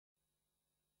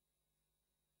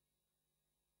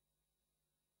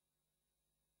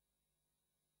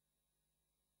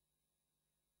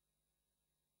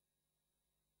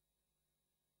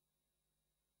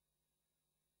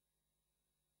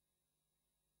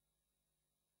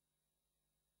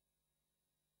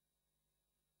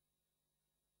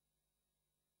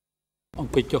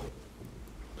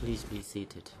Please be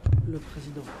seated. Le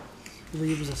président,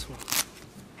 veuillez vous asseoir.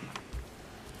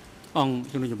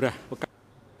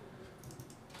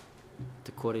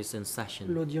 The court is in session.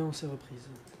 L'audience est reprise.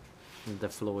 The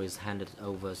floor is handed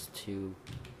over to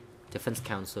Defense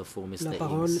Counsel for La Mr.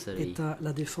 parole Ieng Sary est à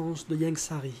la défense de Ieng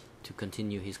Sary to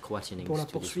continue his questioning pour la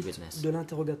to this poursuite witness. de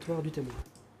l'interrogatoire du témoin.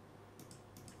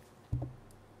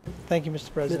 Thank you, Mr.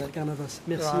 Maître President. Carnavas,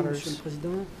 merci Your Honors. Monsieur le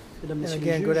Président, Mesdames, And Messieurs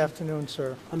again, les good juges. afternoon,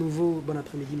 sir. À nouveau, bon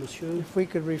après-midi, Monsieur. If we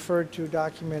could refer to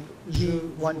document Je vous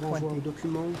renvoie au B-120.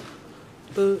 document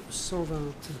E120.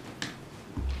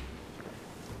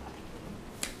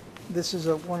 This is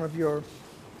one of your,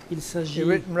 Il a s'agit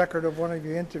written record of one of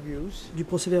your interviews du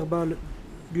procès-verbal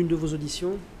d'une de vos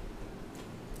auditions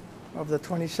of the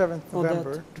 27th en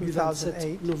November date du 27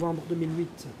 2008. novembre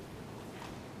 2008.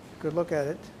 Good look at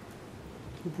it.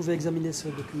 Vous pouvez examiner ce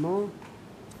document.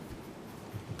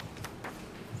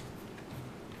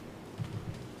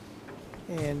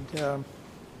 And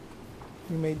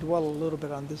you may dwell a little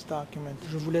bit on this document.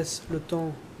 Je vous laisse le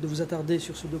temps de vous attarder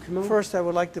sur ce document. First, I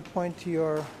would like to point to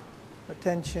your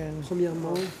attention.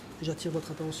 Premièrement, j'attire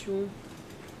votre attention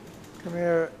Come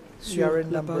here. sur You are in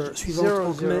la number page suivante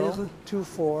en khmer,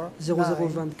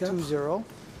 0024920.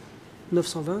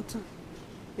 920,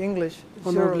 English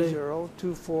En anglais.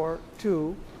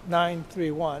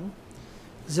 002422931.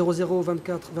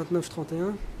 0024 29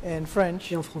 31 And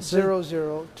French et en français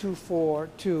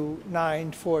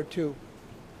 002242942.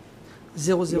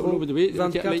 00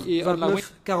 24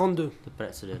 29 42. The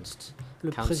President. Le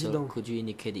Counsel, président. could you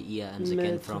indicate the ERNs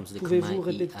again Maître, from the pouvez-vous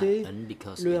Khmer répéter ERN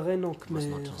because le it RN en was khmer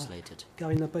not translated?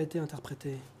 car il n'a pas été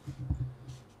interprété.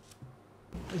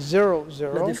 00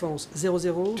 La défense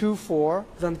 00 24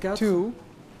 24 2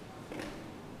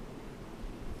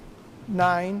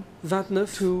 9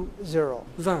 29 20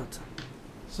 20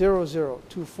 0024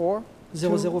 0024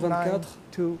 29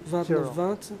 29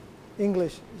 20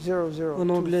 English en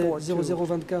anglais 0024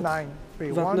 0024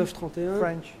 931 29 31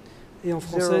 French et en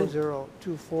français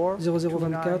 0024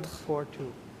 0024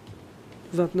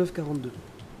 2942. 29 42.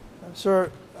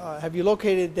 Sir, have you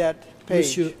located that page?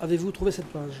 Monsieur, avez-vous trouvé cette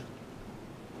page?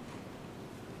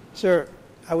 Sir,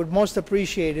 I would most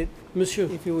appreciate it Monsieur,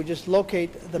 if you would just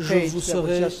locate the je page vous that was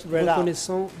serais just read out.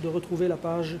 reconnaissant de retrouver la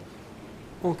page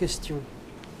en question.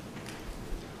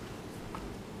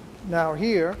 Now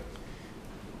here,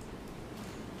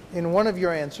 in one of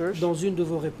your answers, Dans une de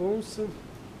vos réponses,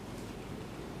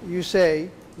 you say,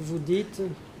 vous dites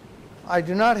I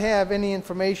do not have any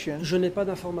information je n'ai pas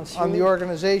d'informations on the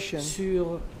organization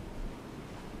sur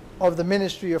of the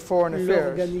Ministry of Foreign Affairs.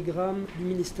 l'organigramme du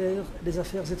ministère des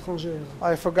Affaires étrangères.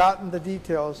 I've forgotten the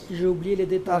details, J'ai oublié les not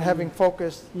détails, having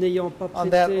focused n'ayant pas on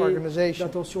that prêté organization.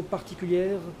 d'attention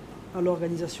particulière à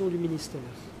l'organisation du ministère.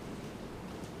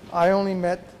 I only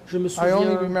Je me I only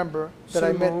souviens remember that I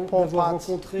seulement met Pol d'avoir Pot's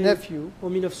rencontré nephew en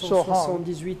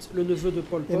 1978 le neveu de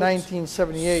Pol in Pot,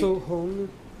 1978, So Hong,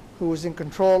 who was in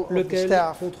control of the lequel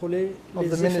staff contrôlait of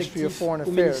the les Ministry of effectifs Foreign au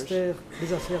Affairs ministère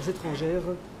des Affaires étrangères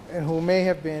and who may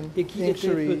have been et qui Ieng était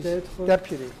Sary's peut-être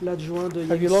deputy. l'adjoint de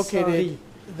Have you Ieng located Sary.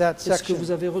 that Est-ce que section?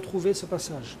 vous avez retrouvé ce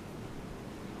passage?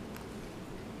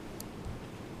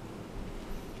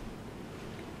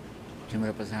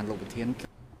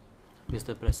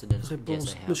 Mr. President, yes,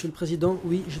 Réponse, I have. Monsieur le Président,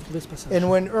 oui, j'ai trouvé ce passage. And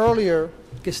when earlier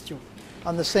Question.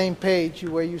 on the same page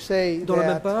where you say Dans la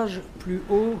même that page, plus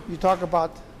haut, you talk about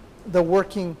the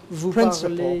working vous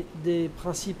principle, parlez des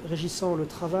principes régissant le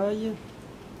travail.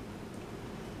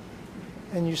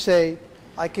 and you say,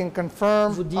 I can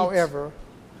confirm, Vous dites, however,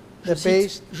 Je that cite,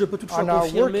 based je peux toutefois on our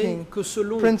confirmer working que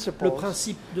selon principles, le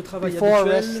principe de travail before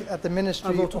arrest habituel, at the Ministry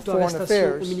avant of toute Foreign arrestation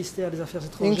Affairs, au ministère des Affaires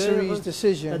Ieng étrangères, Sary's la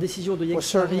decision décision de Ieng was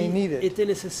certainly Sary needed. était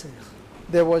nécessaire.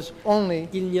 There was only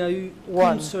Il n'y a eu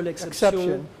one qu'une seule exception,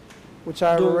 exception which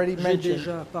I've dont already j'ai mentioned,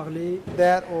 déjà parlé,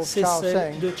 that of c'est Chao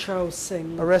celle Seng, de Chao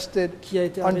Seng, arrested qui a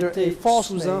été under arrêté a false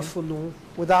sous un name faux nom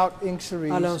without Ieng à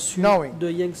Sary's l'insu knowing. de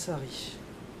Ieng Sary.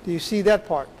 Do you see that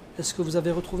part? Est-ce que vous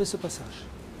avez retrouvé ce passage?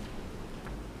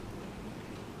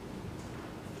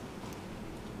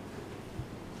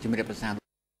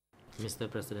 Mr.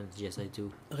 President, yes, I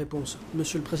do. Réponse.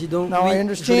 Monsieur le Président, Now, I oui, je l'ai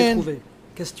understand. trouvé.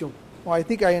 Question. Well, I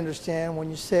think I understand when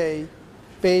you say,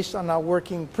 based on our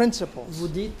working principles, Vous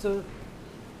dites, What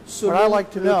selon I'd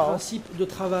like to le know principe de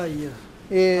travail,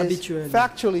 is, habituel.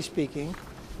 factually speaking,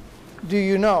 do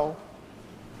you know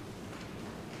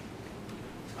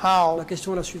la how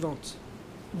question est la suivante.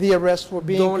 the arrests were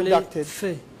being Dans les conducted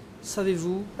faits,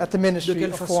 savez-vous at the de Ministry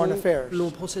quelle of façon Foreign Affairs?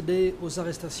 l'ont procédé aux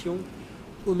arrestations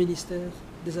au ministère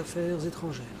des Affaires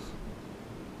étrangères?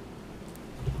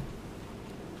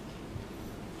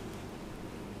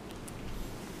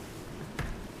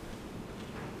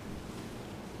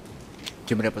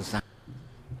 Mr. President,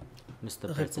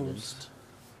 Réponse.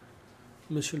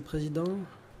 Monsieur le Président,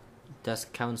 does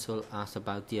counsel ask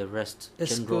about the arrest,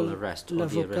 Est-ce general que arrest, or the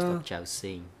arrest l'avocat of Chao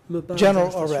Sing? me parle de General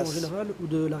l'arrestation arrest. générale ou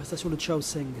de l'arrestation de Chao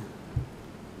Seng?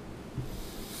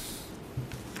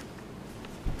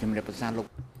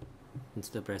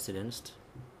 Mr. President,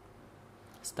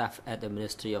 staff at the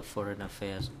Ministry of Foreign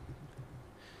Affairs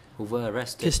who were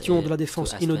arrested Question de la to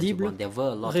défense S21, inaudible. there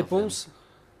were a lot Réponse.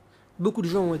 Beaucoup de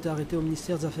gens ont été arrêtés au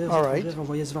ministère des Affaires All right. étrangères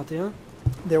envoyés S21.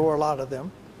 There were a lot of them.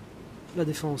 La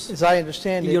défense. As I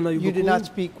understand Il it, y en a eu you did beaucoup. not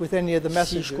speak with any of the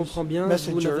Si je comprends bien, vous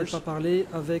n'avez messengers pas parlé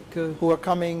avec who are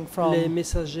coming les from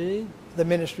messagers the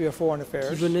Ministry of Foreign qui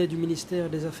Affairs. venaient du ministère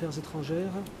des Affaires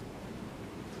étrangères.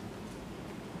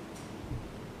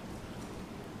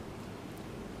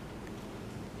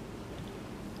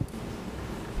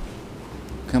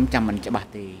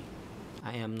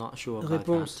 I am not sure about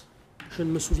Réponse. Je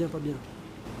ne me souviens pas bien.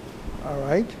 All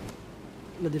right.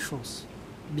 La défense.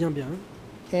 Bien, bien.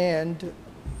 And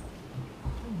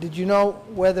did you know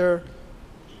whether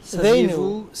they knew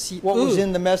Saviez-vous si what was eux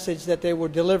in the message that they were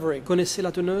delivering? connaissaient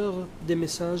la teneur des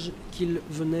messages qu'ils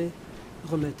venaient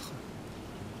remettre?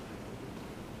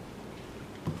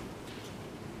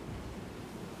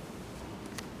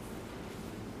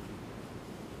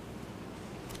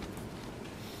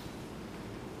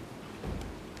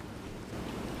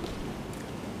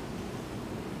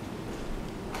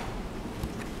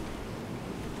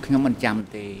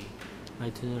 that. I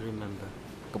do not remember.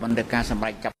 But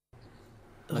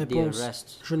the Réponse.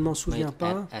 arrest Je ne m'en souviens made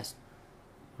pas.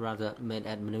 made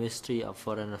at Ministry of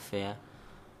Foreign Affairs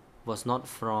was not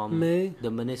from Mais the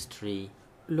ministry.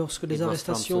 lorsque It des was from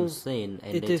arrestations Sun Sen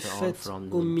and étaient later on faites from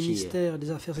au Nunchia. ministère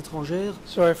des Affaires étrangères,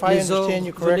 So if I les ordres understand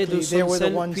you venaient de correctly, they Sun were the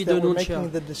Sen ones puis that de were Nunchia.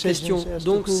 making the Question. decisions as to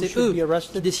Donc who c'est should eux be qui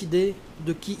arrested? décidaient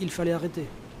de qui il fallait arrêter,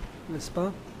 n'est-ce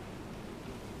pas?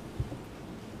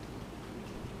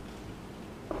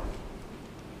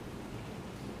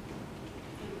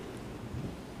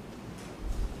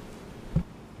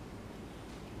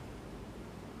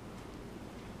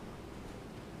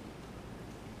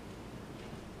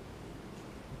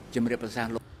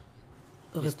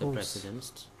 Mr. Réponse.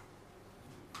 President,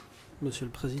 Monsieur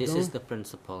le this Président, is the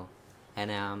principle, and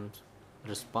I am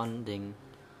responding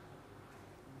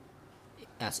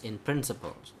as in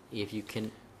principle. If you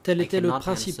can, tel I était le cannot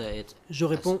principe. answer it Je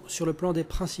réponds sur le plan des a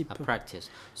principes. practice.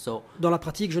 So, Dans la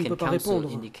pratique, je ne can peux pas counsel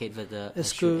répondre. indicate whether I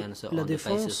Est-ce should que answer la on the basis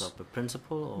défense of the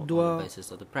principle or on doit- the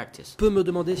basis of the practice? Peut me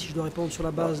demander si je dois répondre sur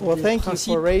la base Well, des thank you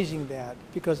principes for raising that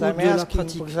because ou I'm de la asking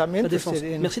pratique. because I'm La défense.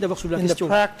 interested Merci d'avoir soulevé la in the question.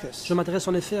 practice. Je m'intéresse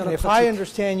en effet à And la if I pratique.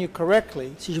 understand you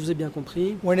correctly, Si je vous ai bien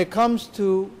compris, when it comes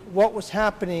to what was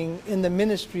happening in the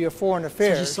Ministry of Foreign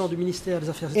Affairs, s'agissant du ministère des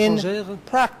Affaires in étrangères,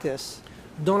 practice,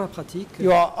 dans la pratique, you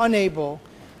are unable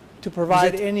to vous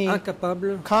provide êtes any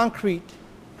incapable concrete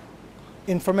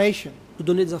information. de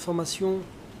donner des informations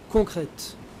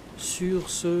concrètes sur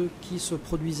ce qui se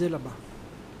produisait là-bas.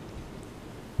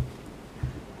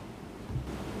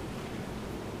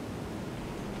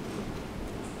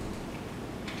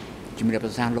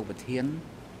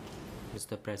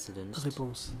 Mr. President,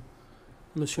 Réponse.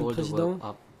 Monsieur le all the Président, work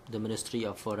of the Ministry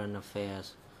of Foreign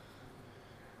Affairs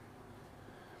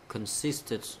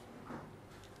consisted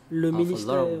le of a lot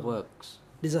ministère of works.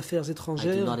 des Affaires I do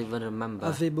étrangères not even remember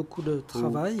avait beaucoup de who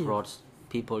travail. brought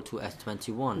people to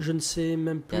S21. Je ne sais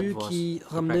même plus That was qui the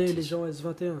ramenait les practice. gens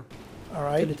S21. All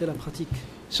right. Quelle était la pratique?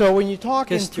 So when you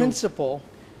talk in Question. principle,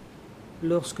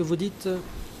 Lorsque vous dites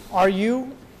are you,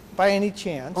 by any en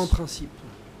chance, principe,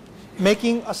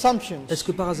 making assumptions est-ce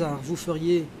que par hasard vous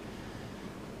feriez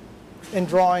and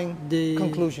drawing des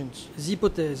conclusions?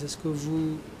 hypothèses? Est-ce que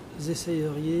vous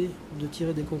essayeriez de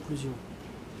tirer des conclusions?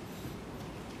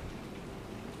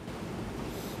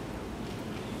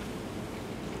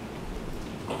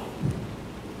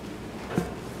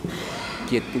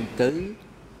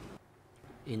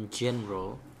 In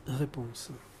general,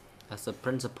 Réponse. as a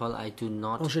principle, I do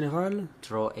not En général,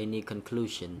 draw any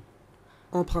conclusion.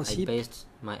 en I principe, based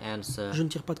my answer je ne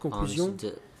tire pas de on conclusion.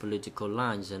 the political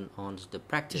lines and on the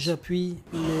practice. J'appuie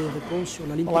mes réponses sur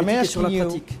la ligne Well, I'm politique et sur la asking you-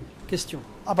 pratique. Question.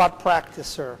 About practice,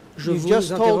 sir. Je You've vous just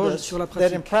told interroge us sur la that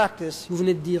in pratique. practice, Vous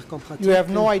venez de dire qu'en pratique, you have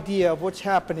no idea of what's vous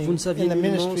happening ne saviez in the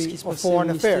nullement ce qui Ministry se of passait au Foreign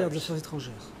ministère des Affairs. Affaires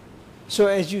étrangères. So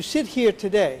as you sit here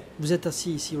today, Vous êtes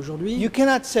assis ici aujourd'hui. you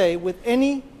cannot say with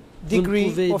any Vous ne degree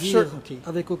pouvez of dire certainty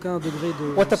avec aucun degré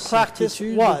de what the practice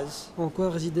certitude was en quoi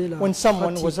résidait la when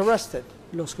someone was pratique arrested.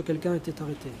 lorsque quelqu'un était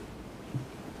arrêté.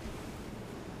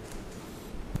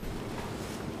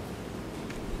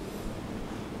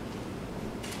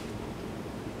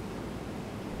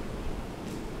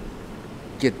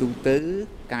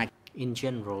 In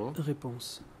general,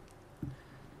 Réponse.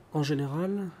 En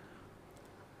général,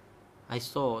 I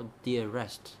saw the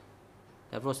arrest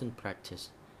that was in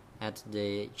practice at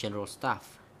the general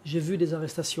staff. j'ai vu des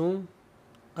arrestations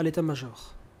à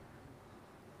l'état-major.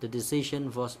 The decision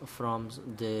was from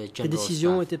the Les general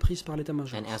décisions staff. étaient prises par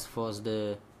l'état-major. And as for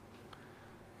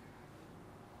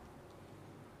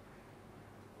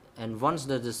and once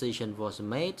the decision was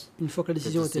made, Une fois que la the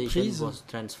décision était decision prise, was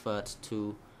transferred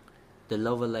to the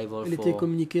lower level elle était for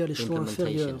communiquée à l'échelon implementation.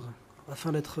 inférieur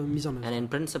afin d'être mise en And œuvre. in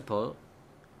principle,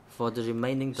 for the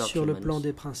remaining Sur le plan documents,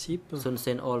 des principes, Sun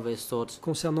Sen always sought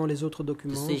concernant les autres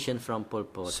documents, decision from Pol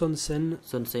Pot. Son Sen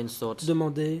Sun Sen sought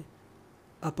demandait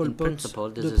à Pol in Pot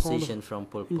principle the de prendre decision from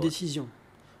Pol une Pot. décision.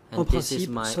 And En this is principe,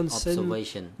 my Son Sen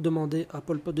observation. demandait à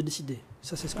Pol Pot de décider.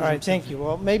 Ça, c'est ce que All j'ai right, thank observé. you.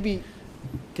 Well, maybe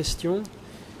Question.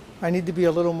 I need to be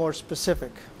a little more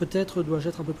specific. Peut-être dois-je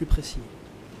être un peu plus précis.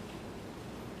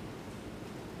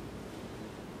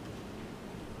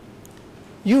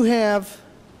 You have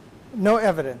no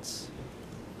evidence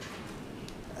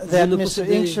Vous that ne Mr.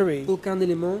 possédez Inkshari aucun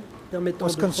élément permettant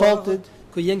was de croire consulted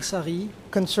que Yang Sari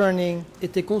concerning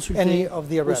était any consulté of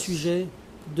the au arrests. sujet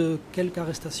de quelque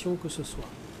arrestation que ce soit.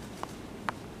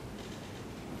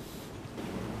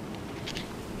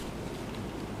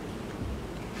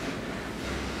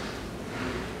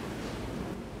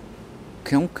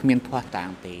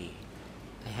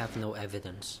 I have no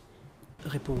evidence.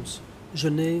 Réponse. Je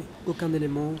n'ai aucun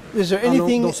élément Is there allant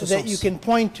anything dans ce that you sens. can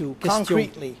point to Question.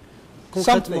 concretely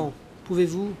Concrètement,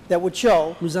 pouvez-vous that would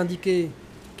show nous indiquer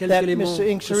quelque that élément Mr. que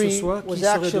ce Inkshari soit was qui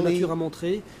serait de actually nature à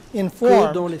montrer que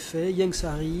informed dans les faits, Yang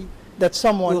Sari that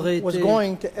someone aurait was été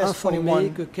going to informé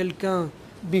S21 que quelqu'un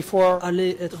before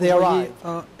allait être they envoyé arrived?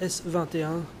 à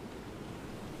S21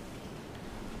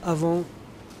 avant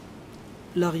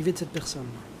l'arrivée de cette personne.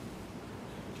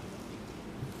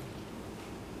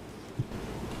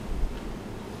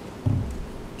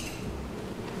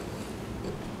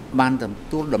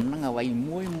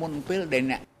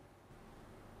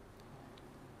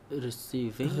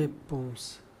 Receiving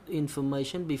Réponse.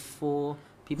 information before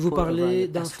people Vous parlez arrive at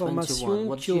d'informations S21.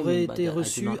 What qui do you auraient mean by été that? I do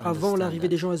reçues not avant understand l'arrivée that.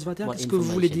 des gens S21. What Qu'est-ce que vous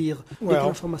voulez information? dire? De Well- quelle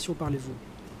information parlez-vous?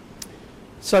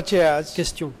 such as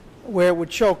Question. where it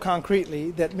would show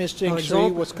concretely that Mr. Par Inkshari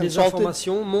exemple, was des consulted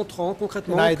informations montrant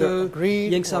concrètement and either que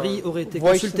agreed Yang Sari or aurait été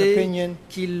voiced an consulté, opinion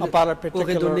qu'il about a aurait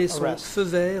particular donné son arrest. feu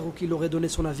vert ou qu'il aurait donné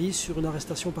son avis sur une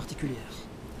arrestation particulière.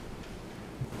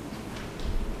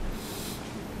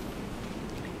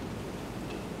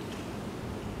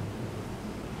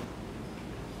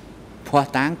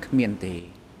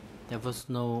 There was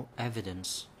no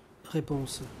evidence.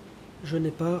 Réponse. Je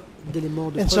n'ai pas d'éléments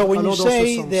de And preuve so when allant you dans ce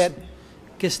say sens. that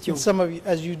Question. in some of you,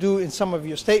 as you do in some of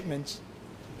your statements,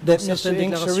 Dans that Mr. certaines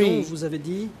déclarations, Inkshari vous avez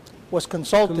dit was que M.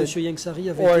 consulted Yang Sari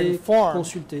or avait été informed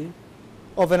consulté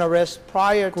of an arrest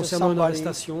prior to concernant une somebody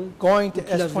arrestation, going to ou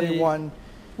qu'il avait S21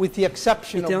 with the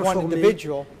exception été of one informé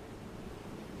individual.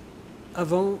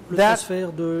 avant le That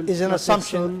transfert de is an la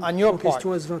assumption personne on your en part.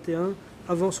 question S21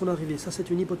 avant son arrivée. Ça, c'est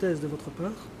une hypothèse de votre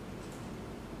part,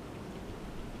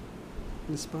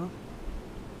 n'est-ce pas?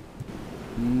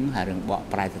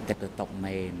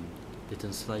 The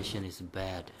translation is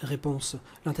bad. Réponse.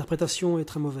 L'interprétation est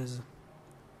très mauvaise.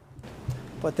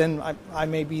 But then I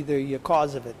may be the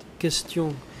cause of it.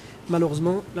 Question.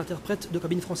 Malheureusement, l'interprète de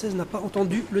cabine française n'a pas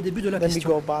entendu le début de la Let me go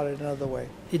question about it another way.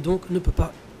 et donc ne peut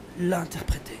pas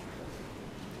l'interpréter.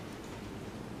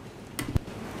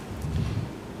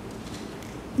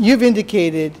 You've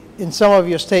indicated in some of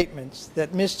your statements that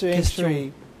Mr. Question.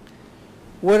 Inkshari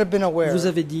would have been aware Vous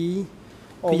avez dit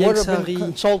or que would Yang have been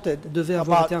Sari consulted devait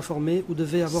avoir about été informé ou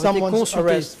devait avoir été someone's consulté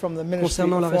arrest from the Ministry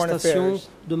concernant of Foreign l'arrestation Affairs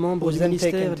de membres was du then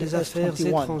ministère taken des to Affaires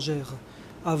S21. étrangères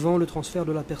avant le transfert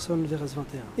de la personne vers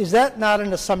S21. Is that not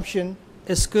an assumption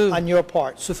Est-ce que, on your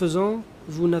part? ce faisant,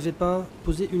 vous n'avez pas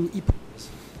posé une hypothèse?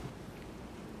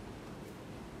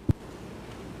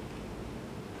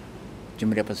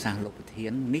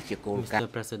 Mr.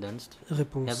 President, that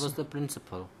Réponse. was the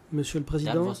principle. Monsieur le That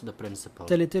Président, was the principle.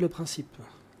 tel était le principe.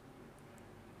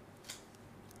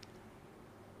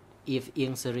 If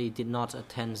Ieng Sari did not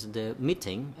attend the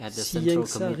meeting at the Si Central Yang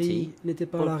Sari Committee, n'était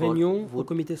pas à Pol la Pot réunion au would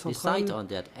comité central decide on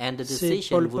that, and the c'est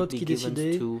decision Pol would Pot be qui given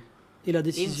décidait to et la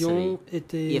décision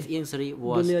était If Ieng Sari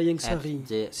was donnée à Yang at Sari.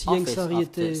 the Si Yang office Sari of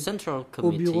était the Central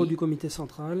au bureau Committee, du comité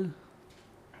central,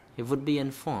 he would be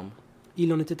informed.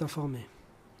 il en était informé.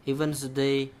 Even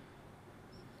the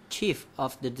chief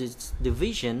of the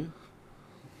division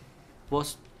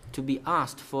was to be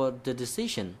asked for the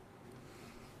decision.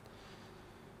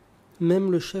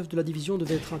 Même le chef de la division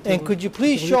devait être And could you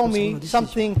please interrogé show concernant me la décision.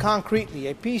 something concretely,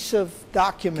 a piece of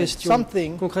document, Question.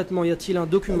 something Concrètement, y a-t-il un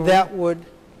document, that would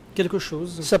quelque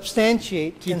chose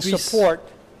substantiate qui and puisse support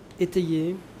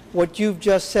étayer what you've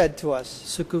just said to us?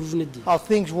 ce que vous venez de dire, How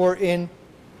things were in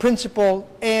principle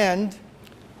and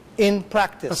in à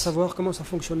practice. savoir comment ça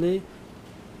fonctionnait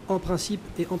en principe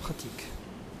et en pratique.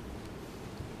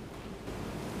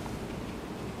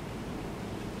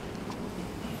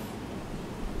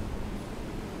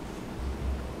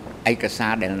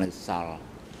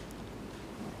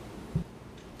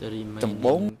 The remaining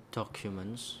Tổng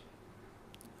documents.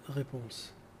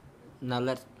 Réponse. Now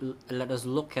let us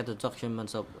look at the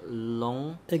documents of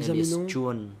Long alias Examinons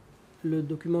Chuan. Le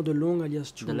document de Long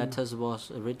alias The Chun, letters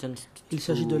was written Il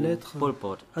s'agit de to lettres Pol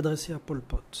Pot. adressé à Pol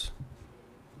Pot.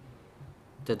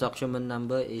 The document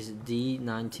number is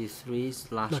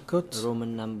La cote D93/Roman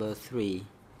number 3.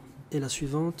 est la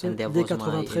suivante, And there was my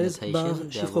D93 barre annotation,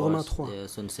 there chiffre romain was 3.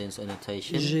 Sun Sen's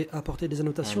annotation, J'ai apporté des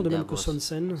annotations and de même there que was Sun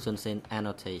Sen. Sun Sen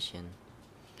annotation.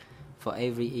 For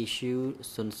every issue,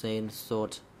 Sun Sen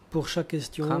sought Pour chaque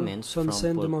question, Comments Sun from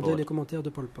Sen Pol demandait Pot. les commentaires de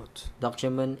Pol Pot.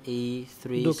 document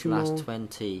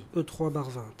E3/20. E3 barre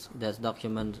 20. That's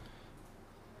document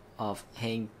of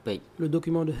Heng Pik. Le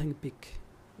document de Heng Pik.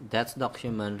 That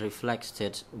document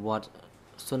reflected what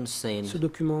Sun Sen Ce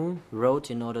document wrote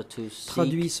in order to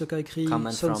traduit seek ce qu'a écrit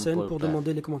comment Sun from Sen Pol pour Pot.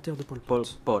 demander les commentaires de Pol Pol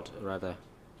Pot. Pot rather.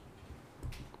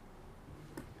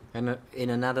 And in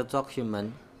another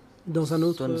document, Dans un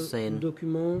autre Sun Sen.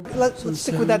 document, Let's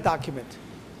stick with that document.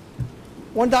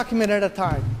 One document at a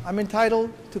time. I'm entitled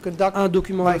to conduct un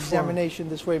document à my la fois. examination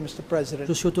this way, Mr. President,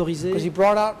 Je suis autorisé because he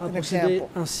brought out à an procéder example.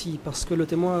 ainsi parce que le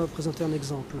témoin a présenté un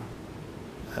exemple.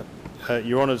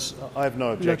 Your Honours, I have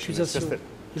no objection. It's just L'accusation. that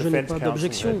Je n'ai defence pas counsel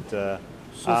d'objection, had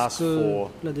sauf asked que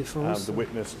for la défense the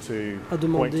witness to a point to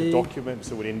demandé documents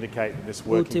that would indicate that this au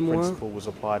working témoin principle was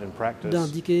applied in practice.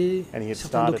 d'indiquer And he had certains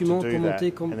started to documents do pour that,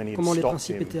 montrer and then he had comment les stopped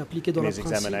principes him étaient appliqués dans in la his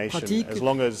examination. pratique. As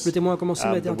long as Le témoin a commencé,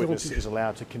 mais a été the witness interrompu. is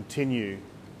allowed to continue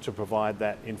to provide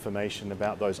that information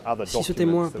about those other Si ce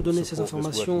témoin documents peut that donner would ces support this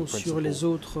informations working sur les principle,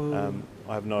 autres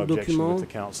I have no objection documents, with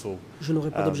the counsel je n'aurai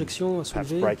pas d'objection à perhaps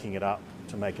soulever. breaking it up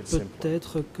to make it simpler.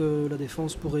 Peut-être que la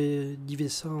défense pourrait diviser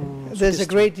ça en There's a sous-questions.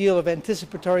 great deal of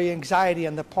anticipatory anxiety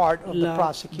on the part of the La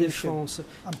prosecution. défense.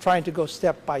 I'm trying to go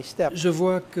step by step. Je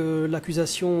vois que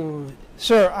l'accusation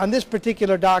Sir, on this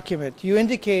particular document, you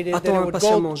indicated that attend it would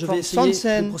impatiemment. go Je vais from Sun essayer de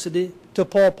Sen procéder to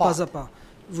Pol pas Pot. à pas.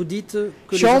 Vous dites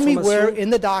que les Show me where informations in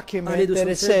the document allaient de that Sun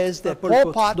it Sen says à that Pol Pol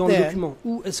Pot. Pot Dans le then document,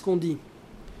 où est-ce qu'on dit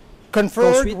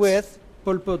conferred Ensuite, with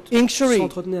Pol Pot Ieng Sary,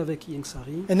 s'entretenait avec Ieng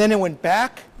Sary. and then it went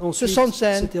back to Ensuite, Sun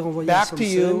Sen, c'était renvoyé à back Sun to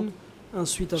you, Sen,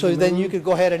 ensuite à so then you vous-même, could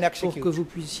go ahead and pour que execute. vous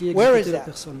puissiez Where exécuter is la that?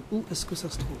 personne. Où est-ce que ça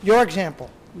se trouve? Your example.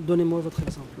 Donnez-moi votre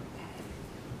exemple.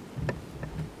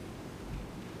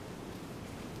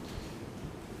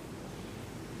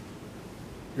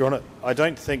 Your Honour, I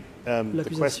don't think the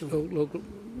L'accusation. question.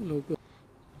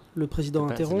 Le président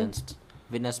The interrompt. President.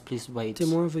 Witness, please wait.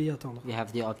 Témoin, veuillez attendre. We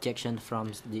have the objection from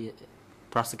the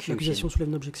prosecution. L'accusation soulève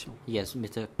une objection. Yes,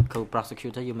 Mr.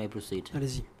 Co-prosecutor, you may proceed.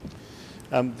 Allez-y.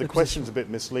 The question's a bit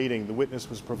misleading. The witness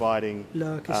was providing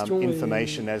La question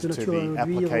information est as de to nature à the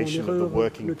induire en application of the erreur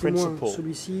working le témoin. principle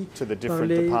Celui-ci to the different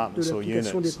parlait de departments or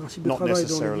l'application des units, principes de not travail dans les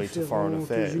necessarily to foreign différentes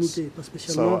affairs. unités, pas So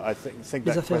spécialement I think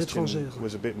les that affaires question étrangères.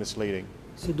 was a bit misleading.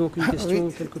 C'est donc une question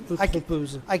quelque peu I can-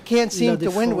 trompeuse. I can't seem La to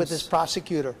win with défense. this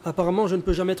prosecutor. Apparemment, je ne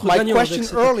peux jamais être My gagnant avec question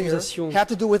cette earlier accusation. had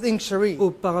to do with Ieng Sary.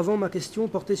 Auparavant, ma question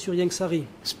portait sur Ieng Sary.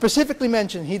 Specifically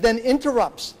mentioned, he then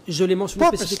interrupts Je l'ai mentionné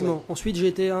Purposely. spécifiquement. Ensuite, j'ai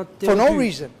été for no interrompu.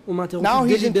 reason, On m'a Now interrompu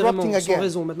he's délibérément, interrupting sans again,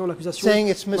 raison. Maintenant, l'accusation saying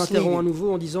it's m'interrompt à misleading.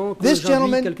 nouveau en disant que This j'induis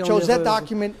gentleman quelqu'un en chose that erreur.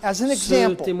 document as an Ce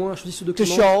example témoin a choisi ce to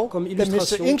document show comme that Mr.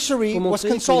 illustration Ieng Sary pour was montrer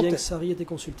que consulted. Ieng Sary était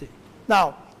consulté.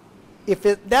 Now, if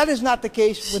that is not the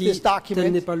case with Si this tel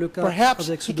document, n'est pas le cas perhaps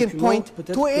avec ce he can document, point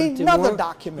peut-être to que le témoin another peut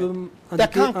document that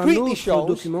indiquer un concretely autre shows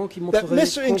document qui that montrerait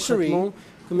Mr. Ieng Sary concrètement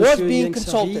que was M. being Ieng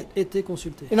Sary consulted. était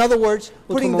consulté. In other words,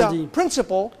 putting Autrement the dit,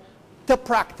 principle to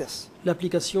practice.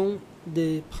 l'application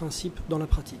des principes dans la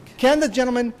pratique. Can the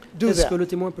gentleman do Est-ce that? que le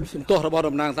témoin peut le faire? ទោសរបស់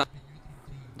តំណាងសាធារ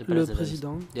ណ The Le President.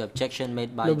 président, The objection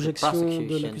made by the l'objection de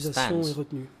prosecution l'accusation est stands.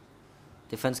 retenue.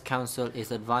 Defense counsel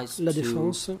is advised La to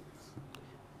défense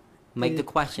make the est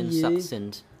question priée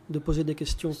succinct de poser des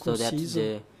questions so that concises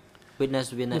the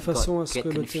witness will de not façon à ce get que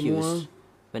le témoin confused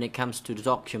when it comes to the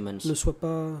documents, ne soit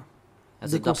pas as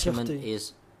the document déconcerté.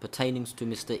 is pertaining to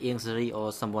Mr. Ieng Sary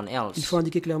or someone Il else. faut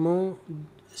indiquer clairement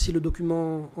si le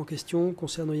document en question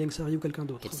concerne Ieng Sary ou quelqu'un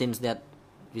d'autre. It seems that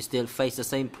we still face the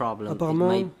same problem. It Apparemment,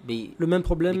 might be le même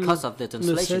problème because of the ne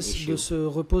translation cesse issue. de se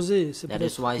reposer. C'est That is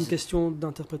peut-être why une question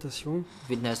d'interprétation.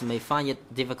 Witness may find it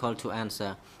difficult to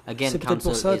answer. Again, C'est peut-être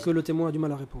pour counsel ça is que le témoin a du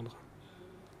mal à répondre.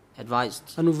 advised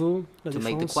À nouveau, la to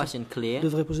make the défense question clear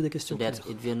devrait poser des so questions that claires.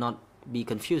 it will not be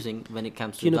confusing when it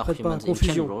comes to Qui ne prête pas à documents in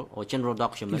confusion. general or general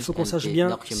documents Il faut qu'on and sache the bien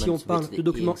documents si on with parle the de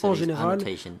documents en Inksaris général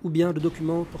annotation. ou bien de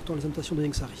documents portant les annotations de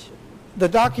Inksaris. The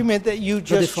document that you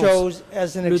just défense. chose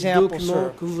as an Le example, document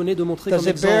sir, que vous venez de montrer does comme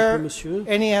it bear exemple, monsieur,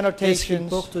 any est-ce qu'il annotations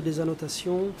porte des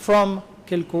annotations from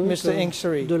quelconques Mr.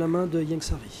 Inksaris? de la main de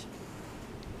Inksaris?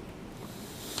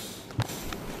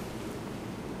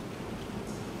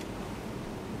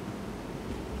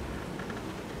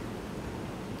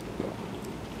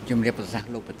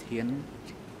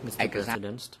 Mr.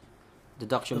 President, the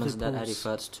documents that I Réponse.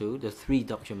 referred to, the 3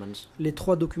 documents, Les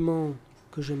 3 documents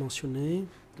que j'ai mentionnés,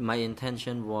 my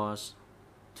intention was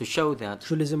to show that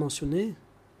je les ai mentionnés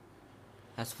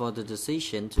as for the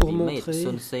decision to Pour be made, montrer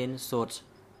Sun Sen sought,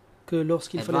 que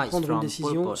lorsqu'il fallait Advice prendre une from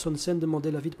décision, Pol Pot. Son Sen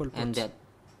demandait l'avis de Pol and Pot. that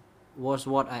was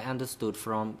what I understood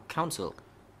from counsel.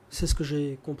 C'est ce que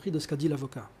j'ai compris de ce qu'a dit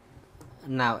l'avocat.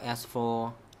 Now, as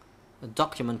for a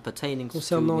document pertaining to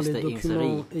Concernant les Mr. documents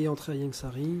Inksaris ayant trait à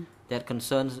Inksaris, that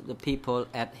concerns the people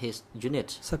at his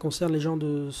unit, ça concerne les gens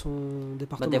de son but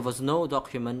département. there was no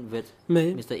document with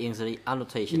Mais Mr. Inksaris il n'y a eu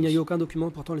annotations. aucun document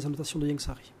portant les annotations de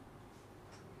Inksaris.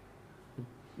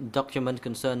 Document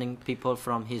concerning people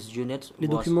from his unit Les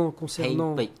was documents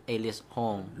concernant Heng Pik alias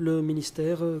Hong. le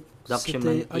ministère, Document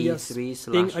c'était alias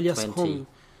Ping alias Hong. E3/20.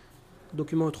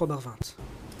 Document 3/20.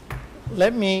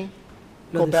 Let me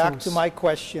La go back défense. to my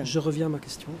question. Je reviens à ma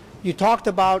question. You talked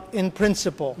about in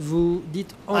principle. Vous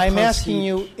dites en I'm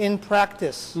asking principe. you in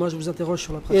practice. Moi, je vous interroge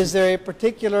sur la Is pratique. there a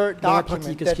particular Dans la document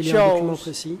pratique, est-ce that qu'il y a un document shows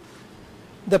précis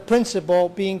the principle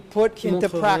being put qui into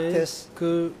montrerait practice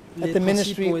que at les the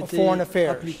principes Ministry ont of été Foreign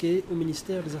Affairs? appliqués au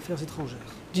ministère des Affaires étrangères?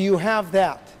 Do you have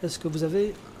that? Est-ce que vous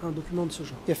avez un document de ce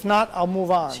genre? If not, I'll move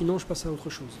on. Sinon, je passe à autre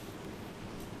chose.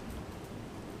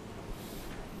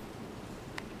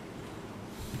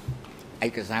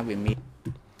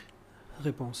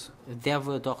 Réponse. There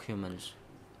were documents,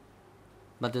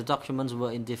 but the documents were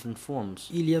in different forms.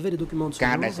 Il y avait des documents de ce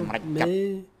Car genre, des Américains.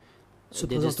 mais se The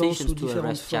présentant decision sous to différentes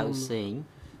arrest Chao formes. Seng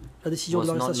La décision was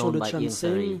de not l'arrestation known de by Chan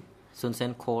Inksaris. Seng, Sun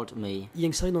Sen called me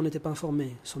Inksaris n'en était pas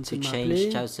informé. Son to Sen m'a change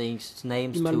appelé, Chao Seng's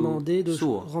name il m'a demandé de to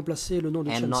Sur remplacer le nom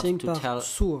de and Chan not Seng to tell par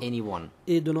Sur anyone.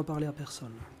 et de n'en parler à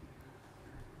personne.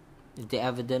 The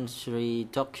evidentiary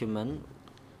document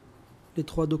Les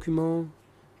 3 documents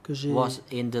que j'ai was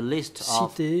in the list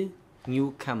of cités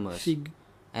newcomers.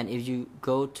 And if you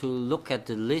go to look at the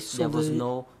list, there was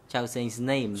no Chao Seng's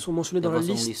name. sont mentionnés There dans la was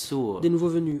only liste Sur. des nouveaux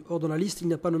venus. Or, dans la liste, il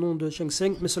n'y a pas le nom de Chang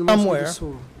Seng, mais seulement celui de Somewhere.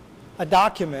 Sur. A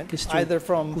document, Question. either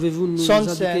from Pouvez-vous nous Son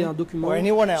indiquer un Sen document, or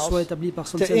anyone else, soit établi par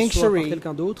Son to Sen, soit par Inksaris,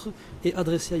 quelqu'un d'autre, et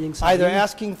adressé à either Inksaris,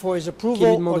 asking for his qui lui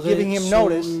approval or demanderait giving him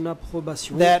notice son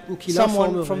approbation, that ou qui someone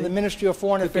from the l'informerait Ministry of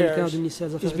Foreign que quelqu'un Affairs du ministère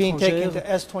des is Affaires being taken to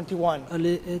étrangères S21.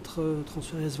 allait être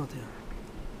transféré à S21.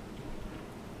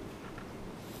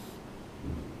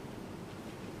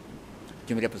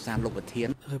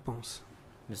 Réponse.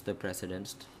 Mr. President,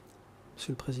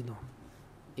 Monsieur le Président,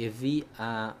 if we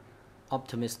are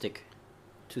optimistic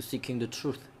to seeking the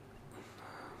truth,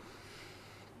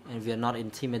 and we are not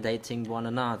intimidating one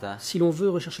another, si l'on veut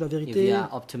rechercher la if we vérité, are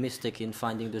optimistic in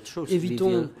finding the truth, we évitons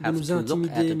will de have nous to look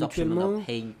at intimider the document mutuellement. of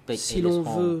Heng Pik Si alias l'on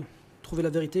Hong. veut trouver la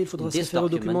vérité, il faudra se This référer au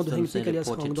document document de Heng Pik Sun Sen alias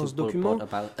Hong. reported Dans to ce Pol document, Pot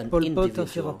about an Pol Pot a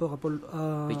fait individual, rapport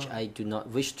à which I do not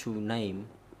wish to name.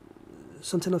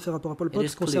 Son Sen a fait rapport à Pol Pot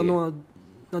It is concernant un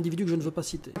individu que je ne veux pas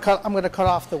citer. I'm going to cut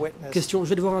off the witness. Question, je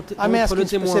vais devoir I'm interrompre le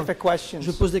asking témoin. specific questions.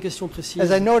 Je pose des questions précises.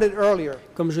 As I noted earlier,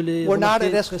 Comme je l'ai we're not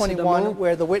remarqué at S21 précédemment,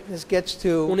 where the witness gets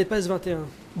on to n'est pas S21.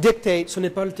 dictate Ce n'est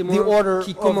pas le the témoin order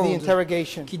qui of the commande,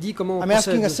 interrogation. qui dit comment on I'm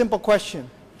asking a procède. simple question.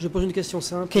 Je pose une question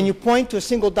simple. Can you point to a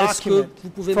single Est-ce que document vous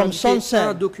pouvez from Son m'indiquer un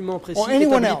Sen document précis or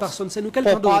anyone établi par else, Son Sen ou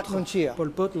quelqu'un Pol Pot, d'autre, Nun Chia,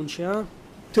 Pol Pot, Nun Chia,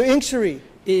 to Inksaris,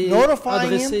 et notifying him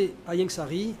adressé à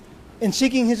Inksaris, and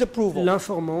seeking his approval?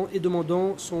 l'informant et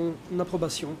demandant son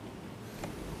approbation.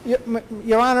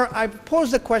 Your Honor, I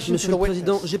posed the question to Monsieur the le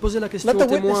Président, witness. j'ai posé la question Let au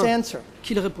the witness témoin, answer.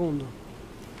 qu'il réponde.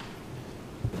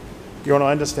 Your Honour,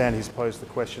 I understand he's posed the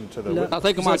question to the witness.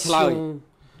 L'accusation,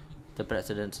 The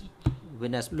President,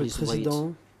 witness, le please wait.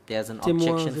 Président, There's an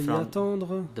témoin, objection veuillez from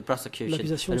attendre. the prosecution.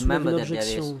 L'accusation But soulève remember une that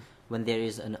objection. when there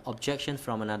is an objection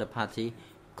from another party,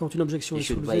 Quand une objection You est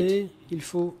should soulevée, il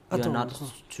faut you are not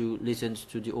attendre. to listen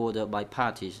to the order by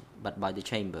parties, but by the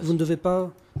chambers. Vous ne devez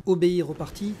pas obéir au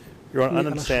parti, Your Honor, I Mais à la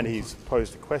understand Chambre. he's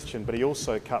posed a question, but he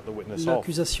also cut the witness off.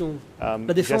 L'accusation, La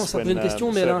la défense a posé une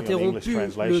question, mais elle a interrompu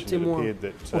le témoin.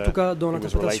 En tout cas, dans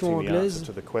l'interprétation anglaise,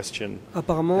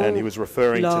 apparemment,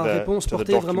 la réponse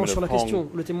portait vraiment sur la question.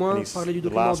 Le témoin parlait du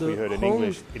document de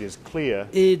Hong,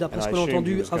 et d'après ce qu'on a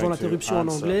entendu avant l'interruption en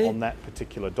anglais,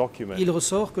 il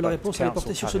ressort que la réponse allait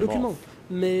porter sur ce document.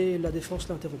 Mais la défense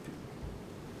l'a interrompu.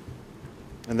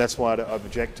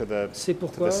 C'est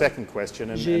pourquoi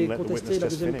j'ai contesté la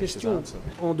deuxième question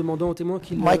en demandant au témoin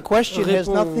qu'il My question has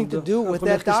nothing to réponde do à la with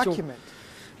première that question. document.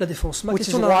 La défense. Ma Which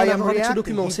question is n'a why rien à I'm voir avec ce reacting.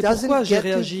 document. He C'est doesn't pourquoi j'ai get to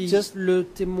réagi. just Le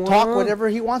Talk témoin whatever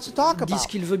he wants to talk dit ce about.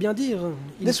 qu'il veut bien dire.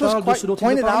 Il This was parle de quite ce dont il veut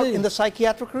pointed out parler. in the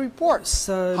psychiatric report.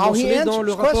 Ça How he mentionné dans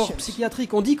le answers rapport questions.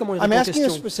 psychiatrique. On dit comment il I'm répond aux asking a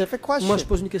questions. specific Moi, je question.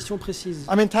 pose une question précise.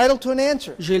 I'm entitled to an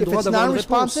answer. J'ai le If droit it's d'avoir une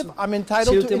réponse. non-responsive, I'm Si le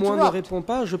entitled to témoin ne interrupt. répond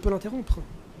pas, je peux l'interrompre.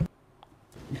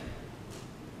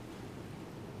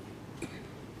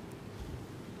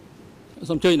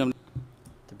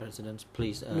 The President,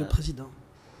 please, Le président.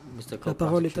 Mr. La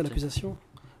parole est à Co-Prosecutor. l'accusation.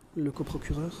 Le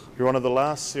coprocureur. Your Honor, the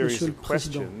last series Monsieur le of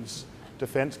Président. questions,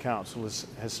 defense counsel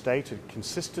has stated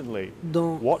consistently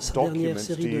Dans what sa dernière documents do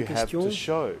série de you have questions, to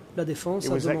show. la défense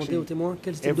It a was demandé actually au témoin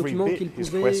quels étaient les every documents bit qu'il his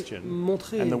pouvait question,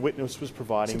 montrer. and the witness was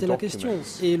providing C'était la question.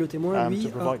 documents Et le témoin, lui, to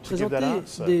a give that présenté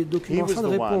answer. des He documents was afin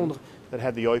the de one répondre. that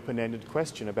had the open-ended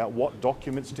question about what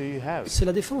documents do you have. C'est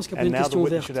la défense qui a posé And une now the question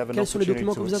witness ouverte. should have an Quels sont les opportunity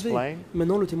documents que to vous avez? explain.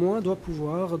 Maintenant, le témoin doit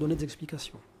pouvoir donner des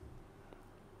explications.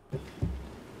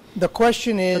 The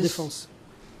question La is défense.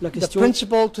 La the question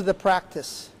principle to the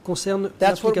practice. concerne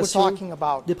That's what we're l'application talking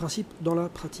about. des principes dans la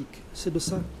pratique. C'est de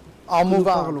ça I'll que nous move on.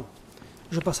 parlons.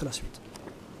 Je passe à la suite.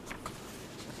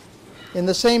 In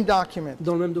the same document,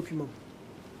 Dans le même document,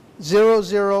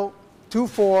 00242925,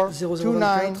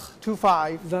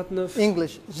 29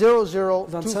 English,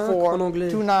 25 en anglais,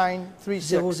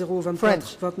 002936, 0024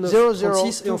 French, 29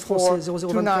 36 et en français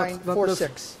 0024 29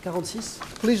 00242946. 46.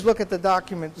 Please look at the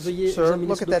document, Veuillez sir. examiner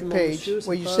Look ce at that document, page monsieur,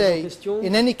 where cette you page en say, question.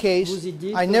 in any case, Vous y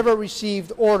dites, I never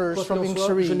received orders quoi from qu'il en soit,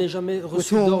 Ingsari, je n'ai jamais with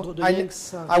reçu whom d'ordre de Yang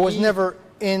Sari I was never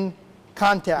in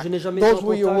contact. Je n'ai jamais Those été en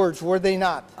were your contact. words, were they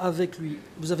not? avec lui.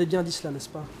 Vous avez bien dit cela, n'est-ce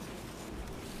pas?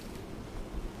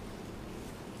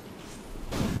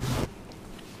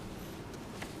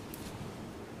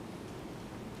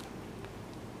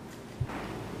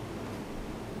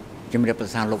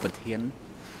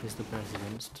 Mr.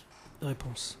 President,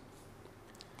 Réponse.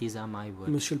 these are my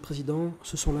words. Monsieur le Président,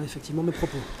 ce sont là effectivement mes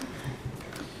propos.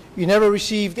 You never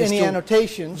received any Question.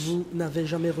 annotations Vous n'avez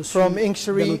jamais reçu from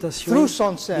Ingsari d'annotation through de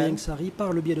Son Sen Yang Sari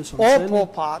par le biais de Son or Sen Pol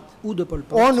Pot ou de Pol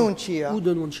Pot or Nuon Chea ou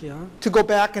de Nuon Chea to go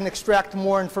back and extract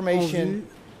more en information vue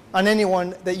on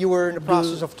anyone that you were in the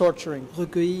process of torturing.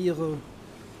 recueillir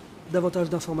davantage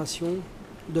d'informations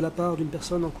de la part d'une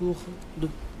personne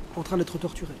en train d'être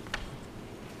torturée.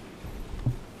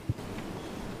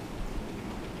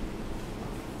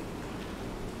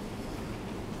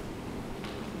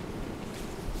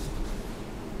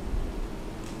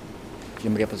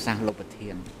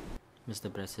 Mr.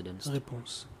 President,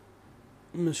 Réponse.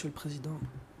 Monsieur le Président,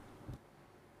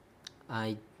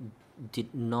 I did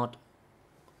not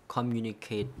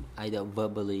communicate either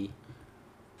verbally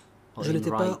or je in n'étais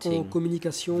pas en writing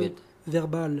communication with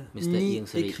verbale Mr. ni Yang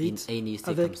Sari in écrite any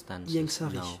avec circumstances. Yang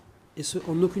Sari. No. Et ce,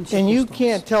 en aucune And you circonstance.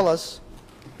 can't tell us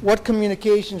what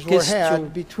communications were Question.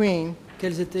 had between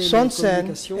Quelles étaient les Son Sen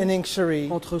communications and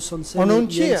Ingsari entre Son Sen or et Nuon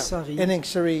Yang Chea Sari and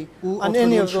Ingsari ou on entre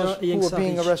any Nuon of those Chea et who Yang were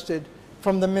being Sari arrested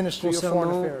from the Ministry of Foreign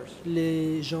concernant Affairs?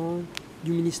 les gens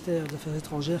du ministère des Affaires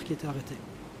étrangères qui étaient arrêtés.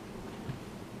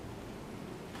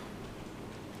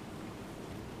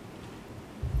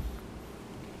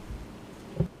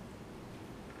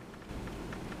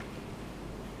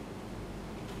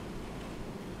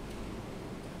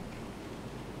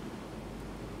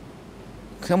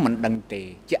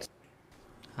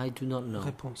 I do not know.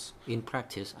 Réponse. In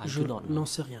practice, I Je do not know. n'en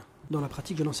sais rien. Dans la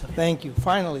pratique, je n'en sais rien. Thank you.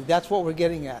 Finally, that's what we're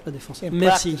getting at. La défense. In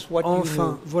Merci. practice, what you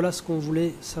Enfin, knew. voilà ce qu'on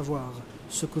voulait savoir.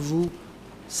 Ce que vous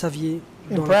saviez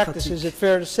In dans la practice, is pratique. it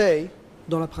fair to say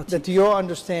Dans la that pratique, to your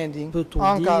understanding, Peut-on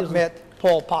Angkor dire- met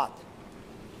Pol Pot?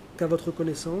 qu'à votre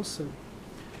connaissance,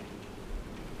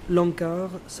 Lankar,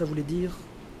 ça voulait dire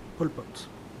Pol Pot.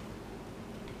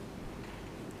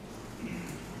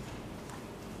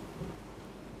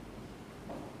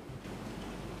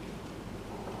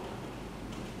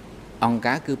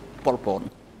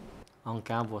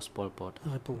 Angkar was Pol Pot.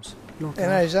 Réponse. And Lankar,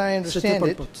 as I c'était understand Pol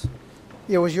it, Pot.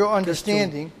 it was your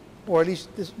understanding, or at least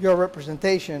your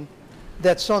representation,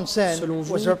 that Son Sen Selon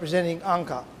vous- was representing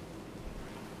Angkor.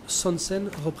 Son Sen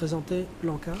représentait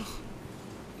Lankar,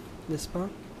 n'est-ce pas?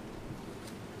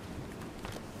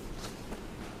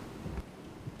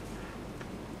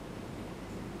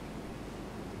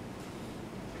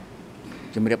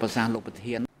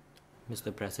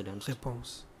 Mr. President.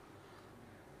 Réponse.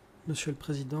 Monsieur le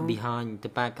Président. Behind the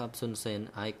back of Son Sen,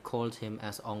 I called him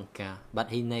as Angkar, but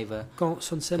he never Quand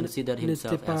Son Sen considered n'était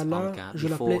himself pas as là, Angkar. je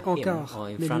l'appelais Before him Ankar, or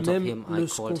in mais front of lui-même him, ne I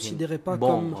se called considérait him pas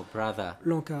Bong comme or brother.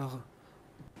 l'Ankar.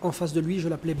 En face de lui, je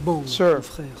l'appelais Bong, Sir. mon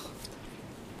frère.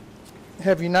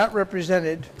 Have you not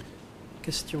represented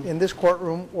Question. in this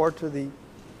courtroom or to the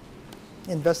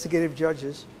investigative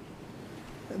judges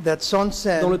that Son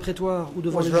Dans le Sen prétoire ou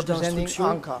devant was les juges representing d'instruction,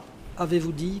 Ankar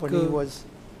avez-vous dit when he que was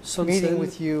Son meeting Sen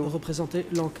with you, représentait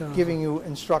l'Ankar? giving you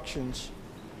instructions?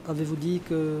 Avez-vous dit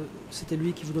que c'était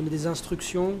lui qui vous donnait des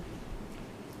instructions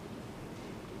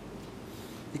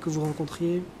et que vous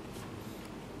rencontriez?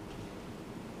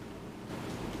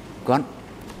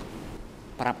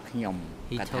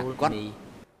 He told me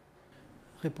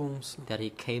Réponse. that he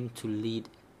came to lead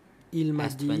Il m'a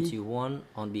dit S21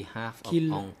 on behalf of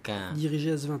qu'il Angkar,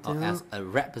 dirigeait or S21 as a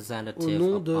au representative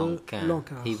nom of de Angkar.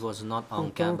 l'Ankar. He was not En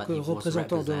Angkar, tant but que he was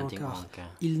représentant de representing l'Ankar. Angkar.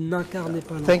 Il n'incarnait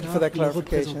pas Thank you for that l'Ankar, il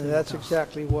clarification. représentait That's l'Ankar.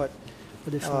 exactly what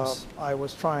La défense. I was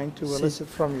trying to elicit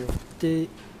from you. C'était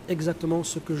exactement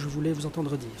ce que je voulais vous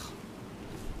entendre dire.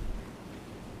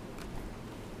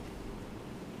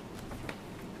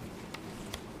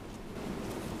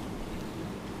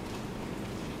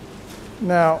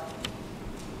 Now,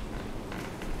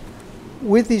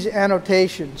 with these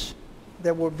annotations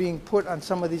that were being put on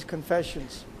some of these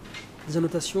confessions, Des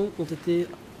annotations ont été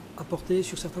apportées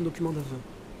sur certains documents d'aveu.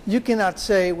 you cannot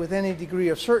say with any degree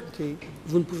of certainty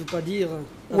Vous ne pouvez pas dire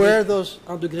where avec those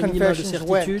un degré minimal de confessions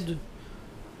went, certitude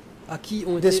à qui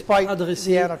ont été despite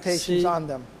adressés the annotations ces on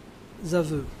them.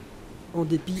 aveux, en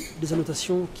dépit des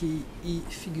annotations qui y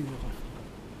figurent.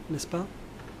 N'est-ce pas?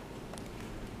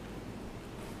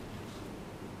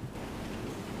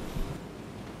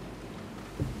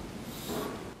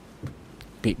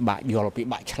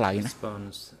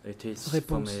 Response. It is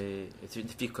Réponse. it is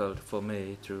difficult for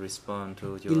me to respond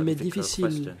to your Il m'est difficult difficile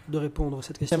question. de répondre à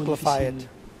cette question Simplify difficile. it.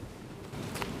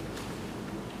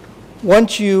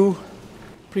 Once you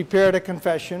prepared a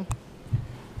confession,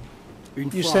 Une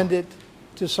you fois send it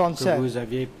to Son que Sen. vous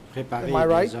aviez préparé Am I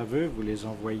right? les aveux, vous les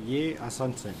envoyez à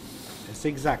Son Sen. Est-ce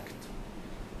exact?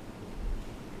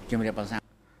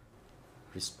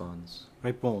 Response.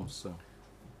 Réponse.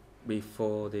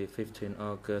 Before the 15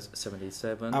 August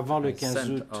 77, Avant le I 15 sent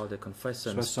août all the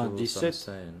confessions to 77, Son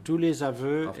Sen. tous les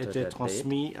aveux After étaient that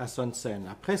transmis à Son Sen.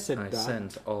 Après cette I date,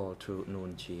 sent all to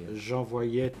Noon Chea.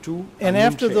 j'envoyais tout à And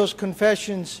after Moon those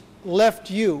confessions left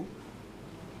you,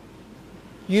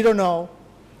 you don't know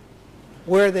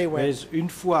where they went, Mais une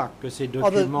fois que ces other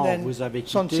documents than vous avez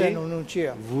Son quittés, Sen or Noon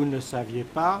Chea. vous ne saviez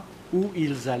pas où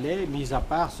ils allaient, mis à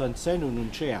part Son Sen ou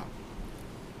Nunchea.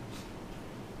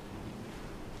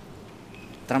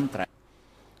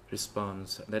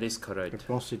 Response. That is correct.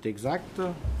 Réponse est exacte.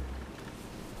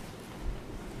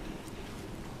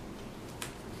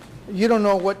 You don't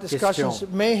know what discussions Question.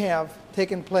 may have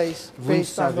taken place Vous ne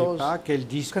based on savez those pas quelles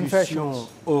discussions confessions.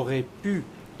 auraient pu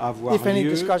avoir If any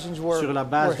lieu discussions were- sur la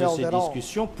base were de held ces at all.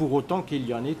 discussions, pour autant qu'il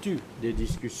y en ait eu des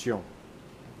discussions.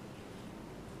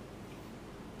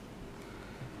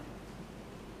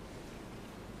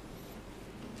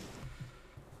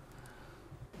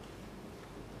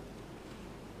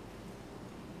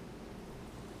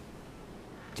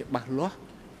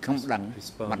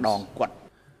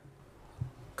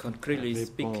 Concretely Réponse.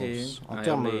 speaking, En I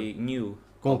termes only knew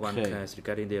of one concrets. case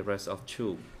regarding the arrest of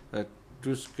Chu.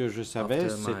 Tout ce que je savais, After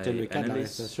c'était my le cas de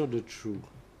analysis, l'arrestation de Chu.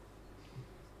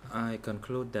 I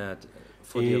conclude that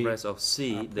for Et the arrest of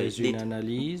C, they Après une did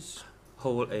analyse,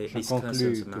 hold a je discussion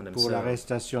conclus among que pour themselves.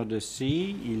 l'arrestation de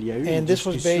Si, il y a eu And une this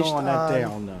was discussion based en on-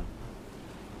 interne.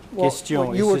 Well, Question,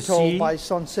 what et you were ceci- told by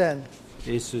Son Sen.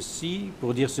 Et ceci,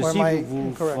 pour dire Or ceci, am I vous vous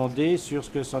incorrect? fondez sur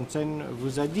ce que Son Sen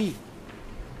vous a dit.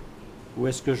 Ou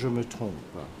est-ce que je me trompe?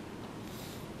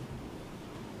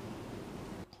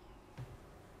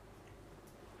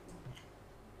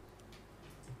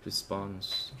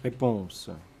 Response. Réponse.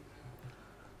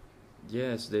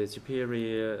 Yes, the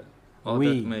superior Oui.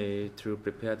 ordered me to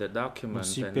prepare the document,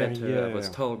 and later I was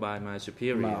supérieur told by my m'a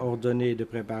superior ordonné de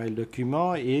préparer le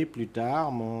document et plus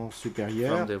tard, mon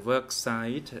supérieur from the work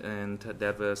site, and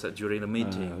that was during the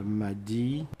meeting. m'a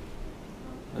dit,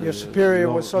 Your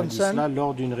superior was Son m'a dit Sen? cela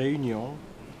lors d'une réunion.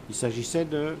 Il s'agissait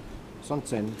de Son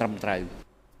Sen. That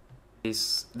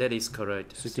is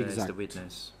correct, C'est says exact. the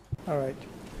witness. All right.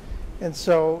 And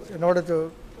so, in order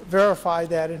to verify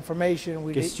that information,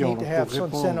 we Question, need to donc, have pour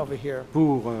Son Sen répondre. over here.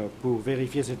 Pour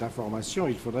vérifier cette information,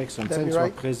 il faudrait que Son That'd Sen be soit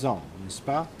right. présent, n'est-ce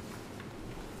pas?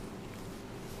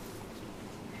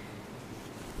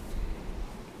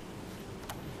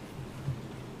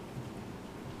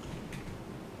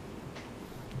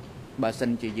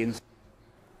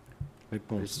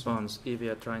 Response: if we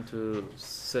are trying to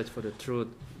search for the truth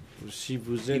si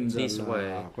vous in êtes this à way,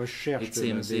 la recherche it de la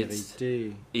seems it's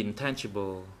vérité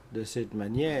intangible. de cette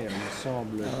manière, il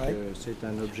semble que c'est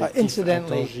un objectif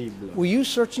Incidentally, intangible. were you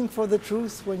searching for the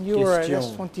truth when you were at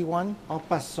S21? En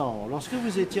passant, lorsque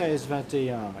vous étiez à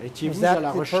S21, étiez-vous Was à that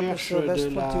la the recherche purpose of de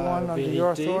S21 la under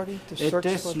your vérité? authority, to search for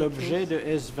Était-ce the l'objet truth?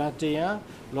 de S21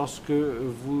 lorsque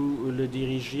vous le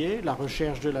dirigiez, la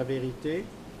recherche de la vérité?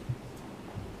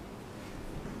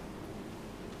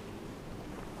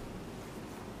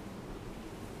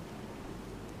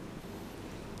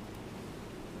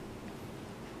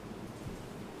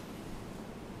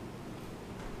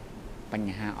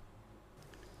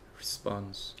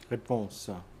 Response: Réponse.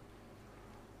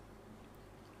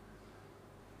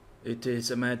 it is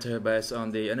a matter based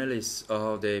on the analysis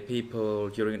of the people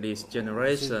during this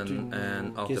generation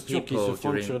and of the Question qui people se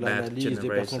fonde during sur that l'analyse des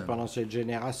personnes generation. pendant cette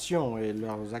génération et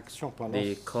leurs actions pendant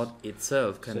The court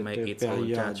itself can make cette its own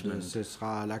période. judgment. Ce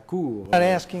sera à la Cour. I'm not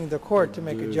asking the court to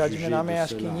make a de judgment. juger I'm de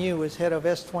asking cela. you as head of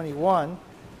S21.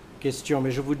 Question,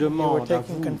 mais je vous You were demande à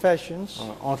taking vous, confessions,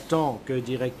 en tant que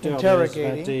directeur de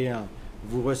interrogating, S21,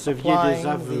 vous receviez applying des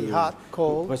aveux, the hot, vous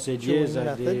cold, procédiez chewing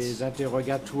à des methods.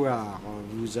 interrogatoires,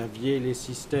 vous aviez les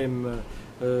systèmes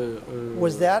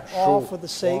Was that all chauds, for the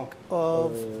sake froids,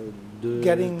 of de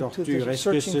getting to torture? the Est-ce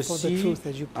que searching for the ceci truth,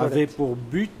 as you put avait it? pour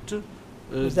but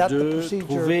Was that the de procedure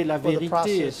trouver la for the vérité?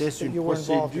 process Était-ce that une you were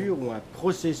involved procédure ou un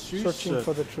processus Searching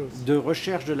for the truth. de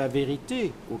recherche de la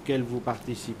vérité auquel vous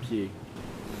participiez?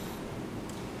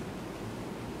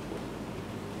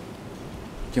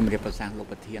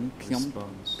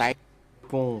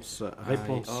 Response: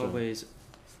 Réponse. I always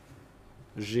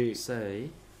J'ai say,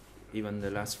 even the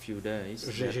last few days,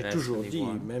 J'ai that toujours dit,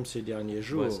 S21 même ces derniers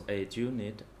jours, was a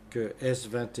unit que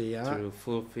S21 to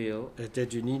fulfill était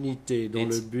une unité dont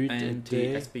le its but était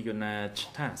anti-espionage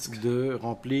task. de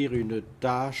remplir une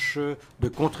tâche de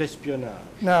contre-espionnage.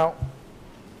 Now,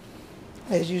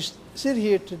 as you sit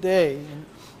here today,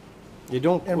 Et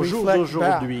donc, and au jour reflect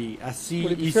d'aujourd'hui, assis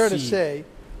would it be fair to ici, say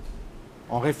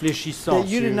en réfléchissant that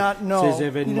you did sur not know, ces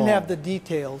you didn't événements, have the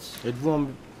details êtes-vous en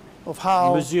of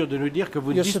how mesure de nous dire que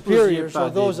vous ne your disposiez superiors pas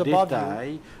or those des above you,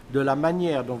 détails de la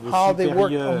manière dont vos how they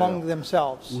work supérieurs among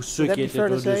themselves? ou ceux Would that qui be étaient fair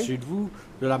to say? au-dessus de vous,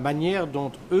 de la manière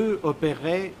dont eux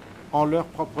opéraient en leur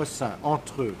propre sein,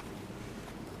 entre eux?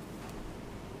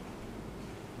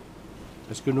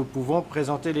 Est-ce que nous pouvons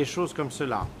présenter les choses comme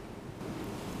cela?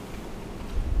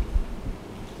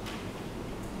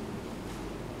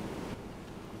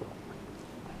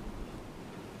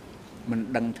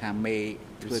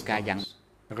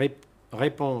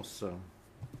 Réponse.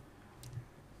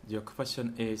 Your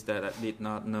question is that I did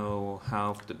not know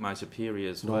how my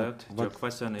superiors Donc, worked. Your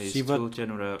question is si too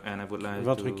general, and I would like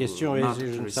votre to question not est,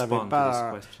 je ne savais respond to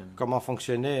pas this question. comment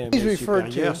fonctionnaient Please mes refer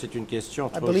supérieurs, to- c'est une question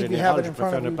I trop believe you have générale, it je in front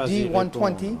préfère of ne you, pas y D120.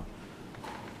 répondre.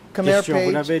 Khmer Question, vous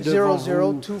page l'avez devant vous,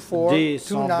 0024 D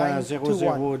 120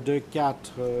 2921.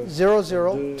 0024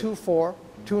 0024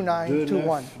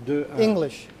 2921. 2921.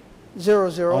 English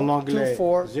En anglais,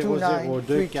 0024 2932.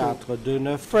 0024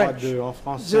 2932. En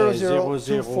français,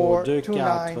 0024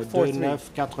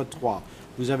 2943.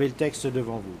 Vous avez le texte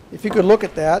devant vous. If you could look at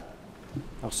that,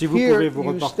 Alors, si vous Here pouvez vous you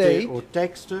reporter state- au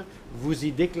texte, vous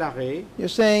y déclarez, you're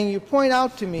saying, you point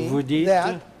out to me vous dites,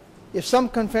 that if some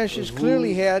confessions vous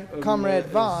clearly had Comrade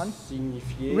me Vaughn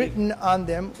signifiez written on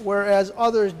them, whereas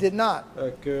others did not.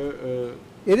 que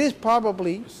It is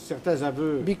probably certains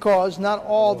aveux because not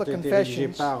all the ont été rédigés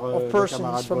confessions par, le of persons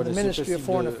camarade from the Baudet. C'est Ministry of possible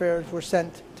Foreign de- Affairs were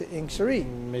sent to Ieng Sary.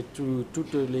 mais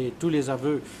tous les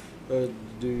aveux qui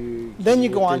Then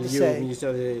you go on étaient to liés say, au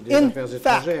ministère des in Affaires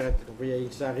fact, étrangères étaient envoyés à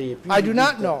Ingsari. Et puis I vous do not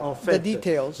dites, know en fait, the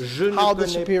details, je ne how the connais pas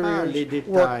superiors les work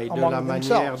détails de la among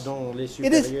manière themselves. dont les It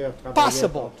is supérieurs travaillaient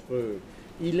possible entre eux.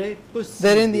 Il est possible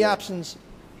that in the absence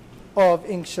of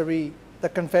Ieng Sary, the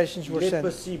confessions were il est sent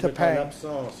possible to qu'en Pang.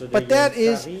 l'absence de But that is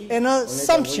Ingsari, an on ait envoyé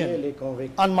assumption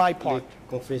on my part. les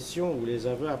confessions ou les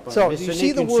aveux à part. So, Mais do ce you see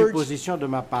n'est the qu'une words supposition de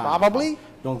ma part. probably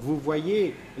Donc vous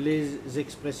voyez les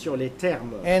expressions, les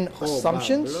termes and probables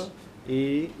assumptions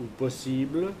et ou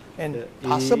possibles and et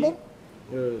possible?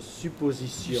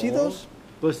 suppositions You see those?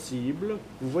 possibles.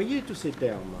 Vous voyez tous ces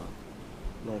termes.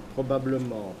 Donc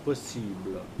probablement,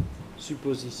 possible,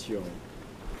 supposition.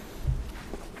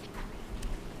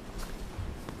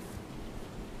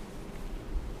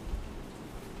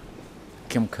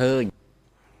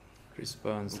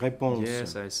 Response: Réponse.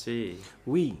 Yes, I see.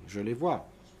 Oui, je les vois.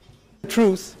 The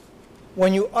truth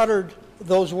when you uttered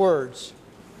those words.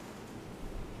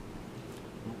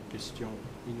 Question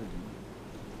inaudible.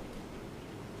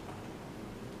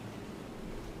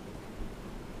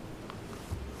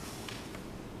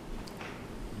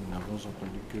 n'avons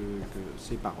entendu que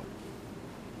ces paroles.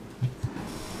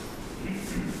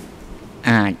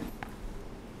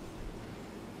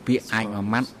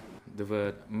 The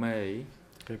word may.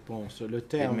 Réponse. Le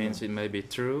terme. It means it may be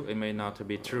true, it may not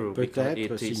be true.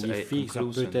 Peut-être signifie que ça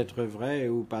peut être vrai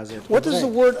ou pas être What vrai. does the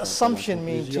word assumption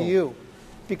mean to you?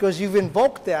 Because you've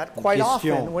invoked that quite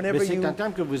often whenever you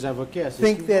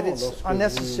think that it's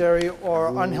unnecessary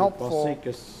or unhelpful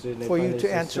for you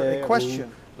to answer a question.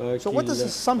 So what does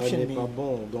assumption mean?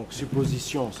 Bon. Donc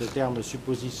supposition, ce terme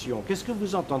supposition. Qu'est-ce que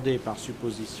vous entendez par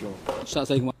supposition?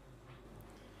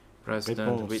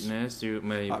 President, witness, you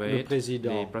may wait. Le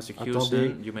président, the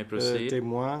prosecution, you may proceed.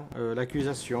 Témoin,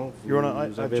 l'accusation, vous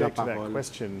avez la parole.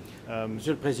 Monsieur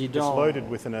le Président,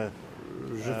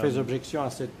 je fais objection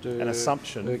à cette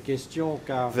question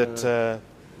car part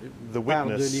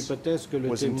de l'hypothèse que le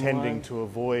témoin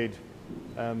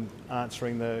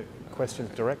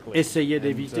essayait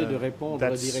d'éviter de répondre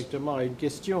directement à une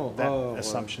question. Or,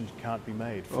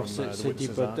 cette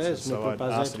hypothèse ne peut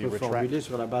pas être formulée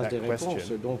sur la base des réponses.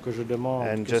 Donc je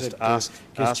demande que cette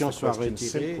question soit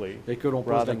retirée et que l'on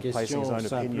pose la question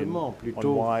simplement,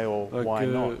 plutôt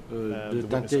que de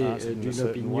tâter d'une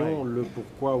opinion le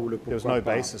pourquoi ou le pourquoi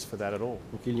pas.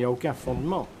 Donc il n'y a aucun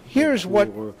fondement. Here's what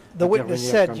the witness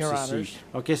said, Your Honors.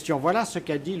 En question, voilà ce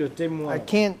qu'a dit le témoin. I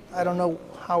don't know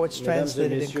how it's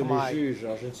translated in Khmer.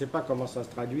 Je ne sais pas comment ça se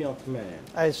traduit en Khmer.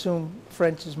 I assume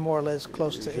French is more or less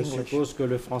close to English. Je suppose que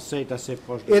le français est assez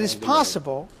proche de l'anglais. It is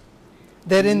possible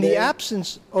that in the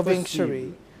absence of Ieng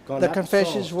Sary, the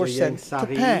confessions were sent to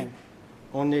Pang.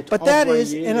 But that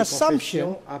is an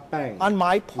assumption on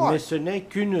my part. Mais ce n'est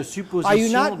qu'une supposition Are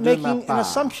you not de ma making part. an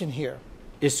assumption here?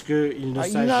 Est-ce qu'il ne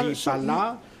s'agit pas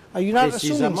là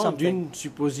précisément d'une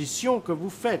supposition que vous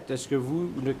faites? Est-ce que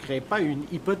vous ne créez pas une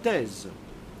hypothèse?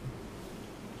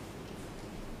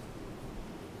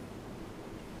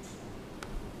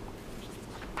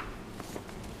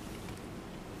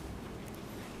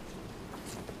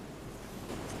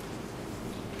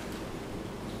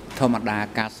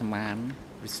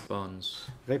 Response.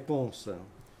 Réponse.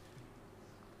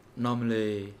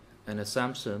 Normally, an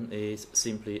assumption is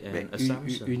simply an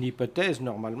assumption. Une hypothèse,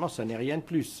 normalement, ça n'est rien de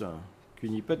plus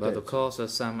qu'une hypothèse. But of course,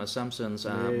 some assumptions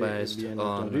are based bien on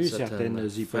entendu, certaines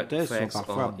hypothèses sont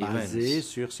parfois basées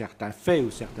sur certains faits ou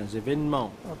certains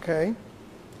événements. Okay.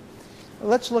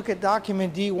 Let's look at document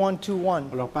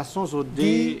D121. Alors passons au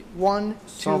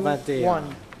D121.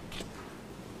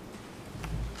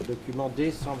 Document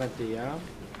D121.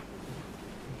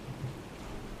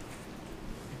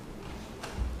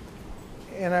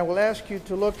 And I will ask you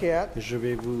to look at Je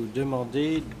vais vous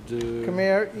demander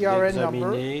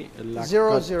d'examiner la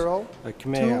cote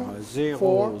Khmer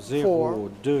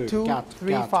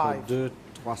 00244235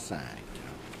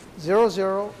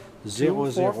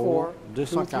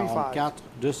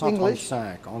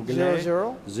 244-235 anglais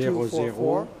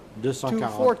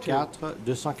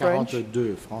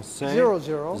 00-244-242 français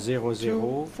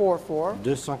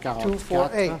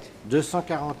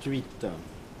 00-244-248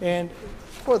 And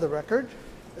for the record,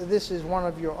 this is one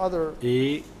of your other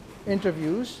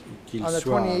interviews on the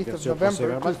 28th of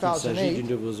November 2008. D'une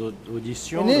de vos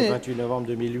auditions le 28 novembre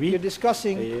 2008. You're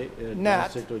discussing dans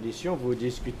cette audition, vous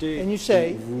discutez and you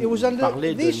say it was under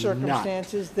parlez these de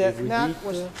circumstances that Nat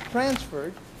was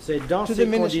transferred C'est dans to ces the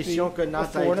Ministry conditions que Nat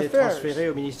of a Foreign été Affairs. transféré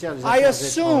au ministère des I Affaires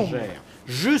assume étrangères.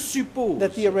 Je suppose that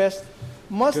the arrest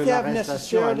must que have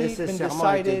l'arrestation a necessarily been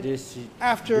nécessairement été decided décidée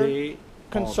after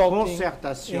en consulting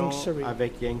concertation Ieng Sary.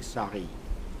 avec Ieng Sary.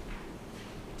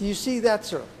 Do you see that,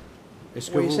 sir? Est-ce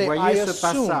que Where you vous say, voyez I ce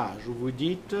assume. passage où vous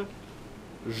dites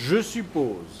 « Je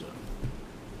suppose »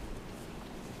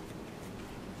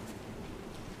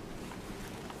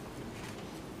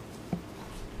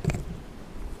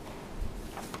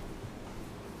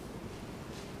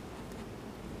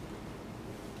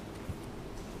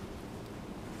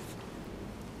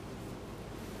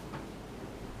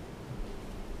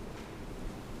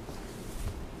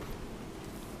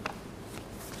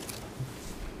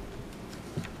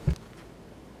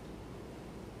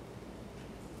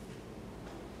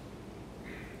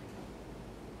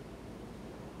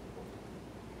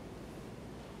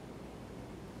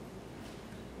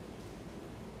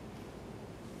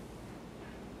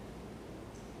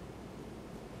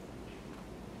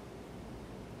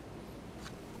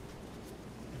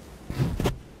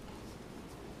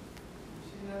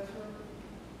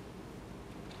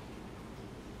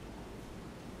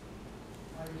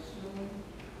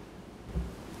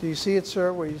 Do you see it,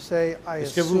 sir, where you say, I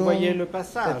Est-ce que vous assume voyez le that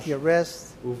passage the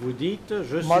arrest où vous dites «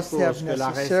 Je must have suppose que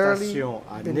necessarily l'arrestation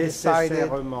a been decided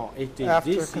nécessairement été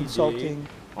after décidée consulting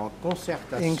en Ieng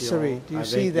concertation Sary. Do you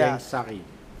see avec that? Ieng Sary ».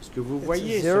 Est-ce que vous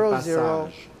voyez ce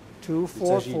passage? Il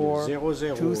s'agit de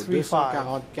 00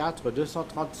 244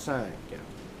 235.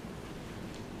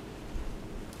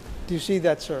 Do you see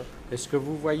that, sir? Est-ce que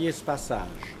vous voyez ce passage?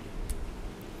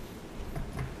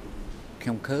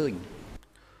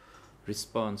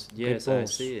 Response, yes, I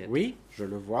see it. Oui, je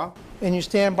le vois. And you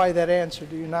stand by that answer,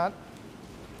 do you not?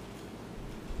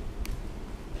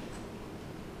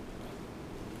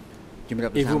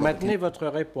 Et vous maintenez votre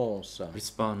réponse.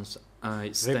 Response, I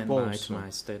stand by my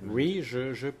statement. Oui,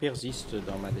 je persiste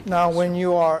dans ma déclaration. Now, when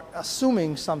you are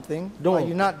assuming something, are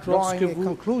you not drawing a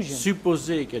conclusion?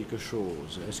 Supposez quelque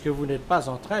chose, est-ce que vous n'êtes pas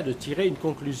en train de tirer une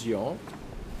conclusion?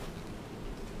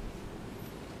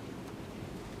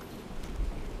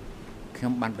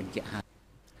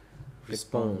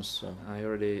 Response, I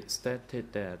already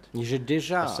stated that. J'ai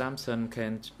déjà assumption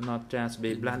can not just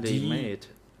be blindly made.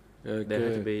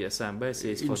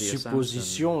 Une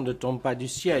supposition ne tombe pas du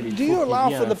ciel. Do you allow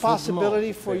for the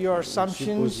possibility for your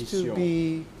assumptions to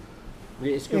be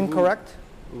incorrect?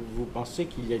 Vous pensez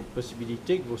qu'il y a une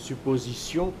possibilité que vos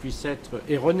suppositions puissent être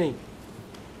erronées?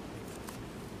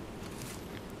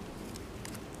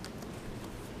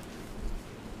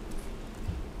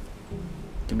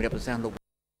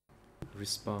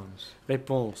 Response.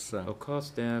 Réponse. Of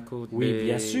course, there could oui,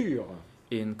 bien sûr.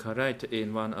 Incorrect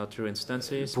in one or two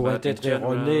instances, pourrait être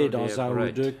erroné dans un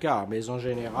ou deux cas, mais en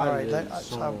général,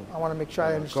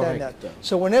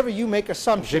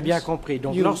 j'ai bien compris.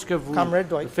 Donc, lorsque vous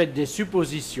faites des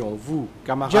suppositions, vous,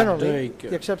 camarade Duik,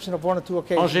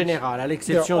 en général, à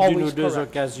l'exception d'une ou deux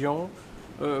occasions,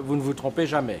 vous ne vous trompez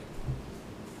jamais.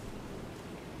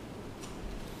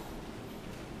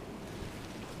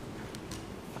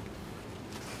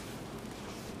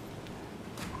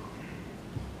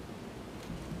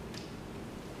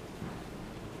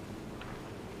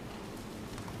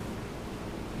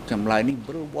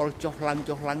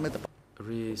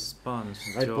 Response.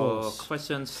 Your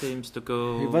question seems to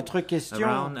go votre question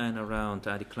around and around.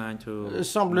 I decline to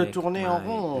semble tourner en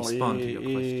rond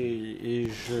et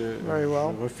je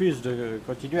refuse de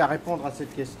continuer à répondre à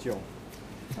cette question.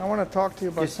 I want to talk to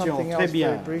you about something else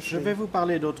very briefly. Je vais vous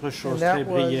parler d'autre chose très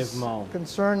brièvement.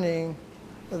 Concerning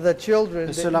the children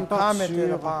that cela you porte commented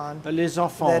sur upon, les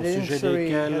enfants au sujet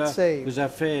desquels vous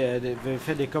avez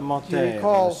fait des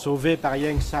commentaires sauvés par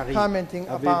Yang Sari.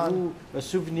 Avez-vous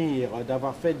souvenir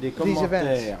d'avoir fait des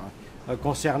commentaires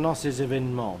concernant ces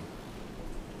événements?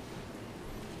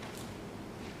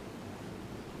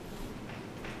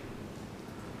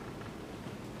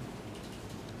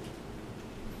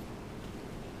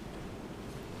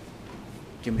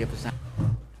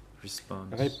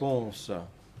 Réponse.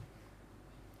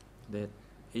 That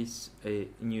is a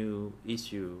new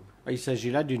issue. Il s'agit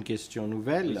là d'une question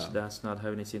nouvelle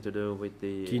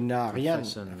qui n'a rien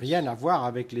à voir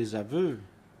avec les aveux.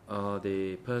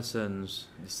 Des personnes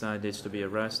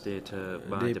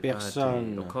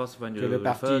que le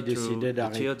parti décidait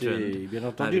d'arrêter. Bien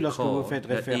entendu, lorsque vous faites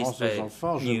référence aux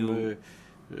enfants, je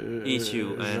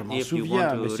m'en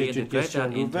souviens, mais c'est une question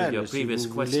nouvelle. Si vous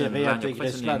voulez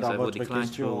réintégrer cela dans votre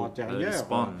question antérieure,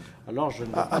 alors je ne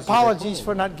vais pas. Apologies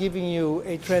for not giving you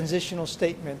a transitional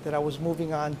statement that I was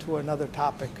moving on to another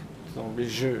topic.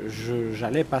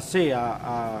 J'allais passer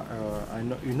à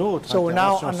une autre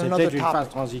intervention. C'était une phase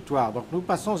transitoire. Donc nous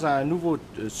passons à un nouveau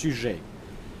sujet.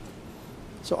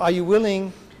 So are you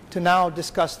willing to now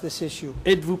discuss this issue?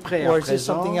 Êtes-vous prêt à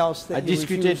présent à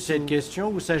discuter de cette question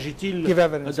ou s'agit-il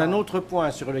d'un autre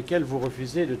point sur lequel vous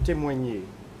refusez de témoigner?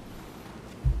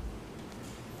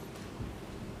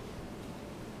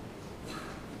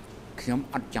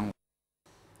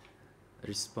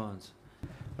 Response.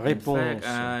 Réponse.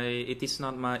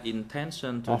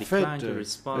 En fait,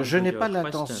 je n'ai pas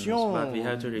l'intention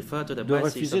de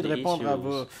refuser de répondre à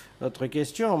votre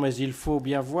question, mais il faut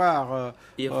bien voir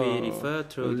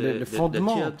le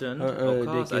fondement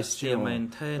des questions.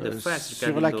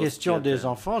 Sur la question des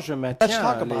enfants, je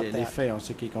maintiens les faits en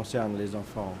ce qui concerne les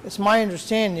enfants. My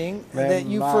understanding that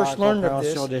you first learned of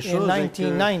this in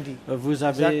 1990. Vous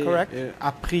avez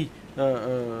appris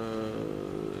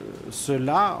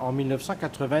cela en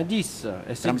 1990.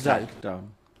 Est-ce exact?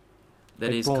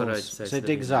 C'est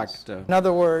exact. In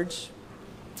other words,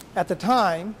 at the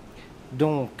time,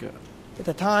 donc, at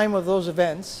the time of those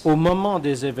events, au moment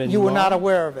des événements, you were not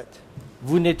aware of it.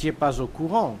 Vous n'étiez pas au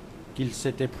courant qu'ils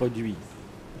s'étaient produits.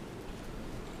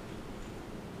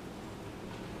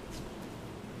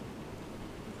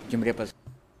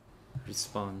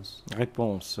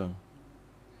 Réponse.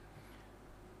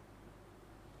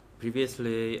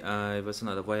 Previously, I was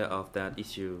not aware of that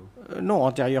issue. Non,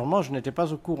 antérieurement, je n'étais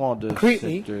pas au courant de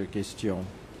cette question.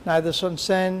 Neither Sun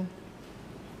Sen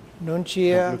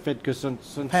Nunchia, le fait que Sun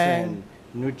Peng, Sen,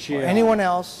 or Nuchia, anyone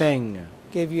else Peng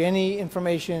gave you any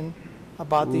information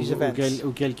about these events.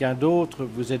 ou quelqu'un d'autre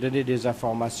vous ait donné des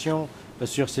informations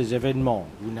sur ces événements.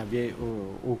 Vous n'aviez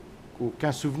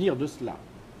aucun souvenir de cela.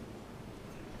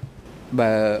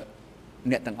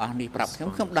 អ្នកទាំងអស់នេះប្រាប់ខ្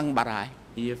ញុំដឹងបាត់ហើយ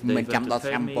If they were to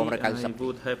tell me, I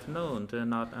would have known,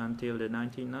 not until the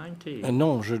 1990s.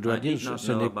 Non, je dois dire,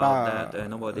 ce n'est pas,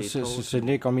 ce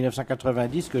n'est qu'en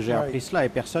 1990 que j'ai appris cela et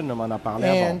personne ne m'en a parlé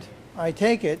avant. I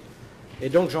take it Et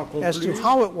donc j'en conclus as to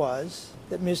how it was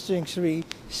that Mr. Ieng Sary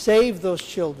saved those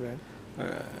children.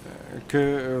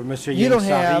 Que M. Ieng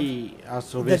Sary a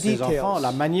sauvé ses enfants,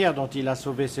 la manière dont il a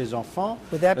sauvé ses enfants,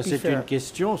 c'est une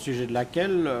question au sujet de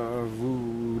laquelle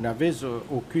vous n'avez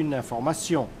aucune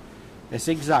information. Est-ce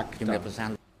exact?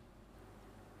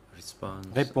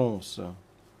 Réponse.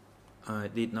 I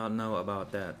did not know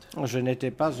about that. Je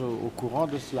n'étais pas au courant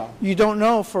de cela. You don't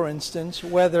know, for instance,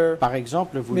 whether Par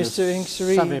exemple, vous ne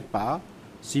savez pas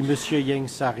si M. Ieng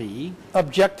Sary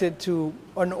objected to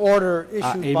an order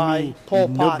issued by Pol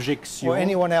Pot or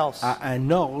anyone else. À un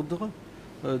ordre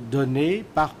donné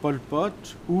par Pol Pot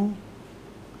ou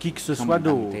qui que ce soit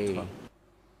d'autre.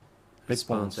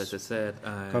 Réponse.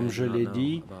 Comme je l'ai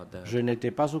dit, je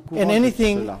n'étais pas au courant And de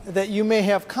anything cela. that you may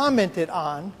have commented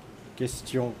on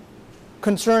Question.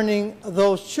 concerning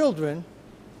those children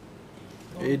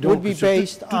Et would donc, be sur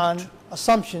based on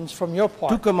assumptions from your tout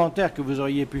part. commentaire que vous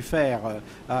auriez pu faire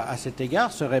à cet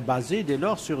égard serait basé dès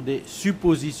lors sur des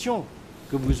suppositions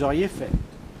que vous auriez faites.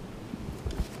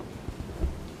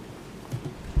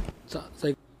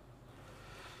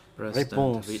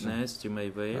 Réponse. Witness, you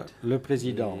may wait. Le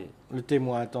président, le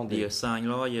témoin, The attendez. assigned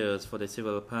lawyers for the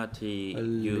civil party,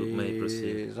 you may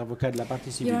proceed. Les avocats de la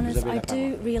partie civile, Your vous Honours, avez I la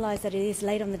parole. do realise that it is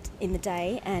late in the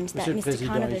day and that Monsieur le Mr Président,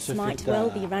 il Carnavas se might fait well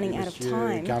tard. be running out of Monsieur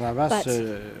time, Carnavas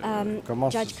but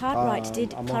commence Judge Cartwright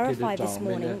did à manquer de clarify temps, this mais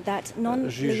morning le that non-leading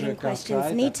juge questions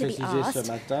Cartwright need a to be précisé ce asked.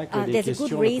 matin que les There's a good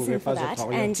questions ne reason pouvaient for pas that, être and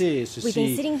orientées, et we've been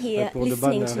ceci sitting here pour de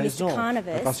listening bonnes to Mr raisons,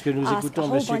 Carnavas parce que nous ask a écoutons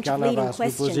whole M. bunch of leading Carnavas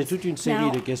nous poser questions. toute une série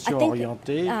Now, de I questions think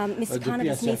orientées Mr depuis un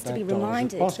Carnavas needs to be certain temps. Je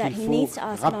reminded pense that qu'il he faut needs to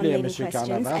ask rappeler à M. non-leading questions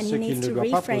Carnavas and he qu'il needs ne to doit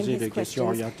pas reframe poser his de questions questions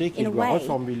orientées, in qu'il a doit way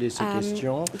reformuler ses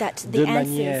questions that the de answers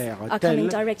manière are coming telle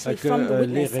directly from the que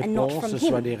les witness and not from réponses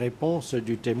soient him. des réponses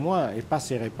du témoin et pas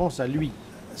ses réponses à lui.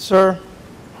 Sir,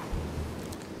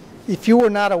 if you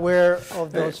were not aware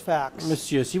of those facts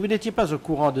Monsieur, si vous n'étiez pas au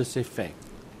courant de ces faits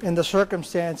and the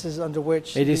circumstances under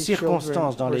which et des these children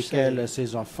circonstances dans were lesquelles saved,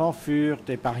 ces enfants furent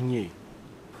épargnés,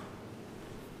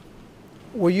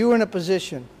 were you in a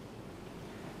position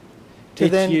to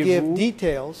then give étiez-vous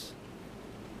details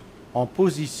en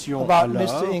position about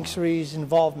alors Mr. Ieng Sary's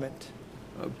involvement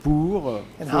pour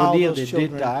and how fournir those des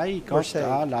children détails quant were saved?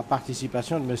 à la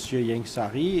participation de M. Ieng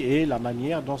Sary et la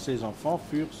manière dont ces enfants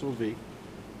furent sauvés?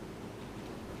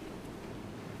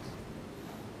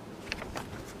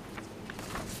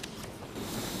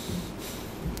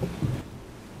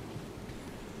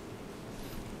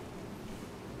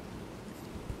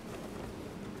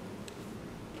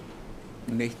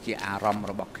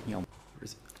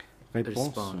 Réponse.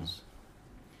 Response.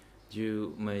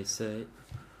 You may say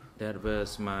that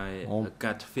was my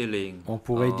gut feeling. On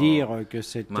pourrait dire que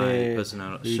c'était my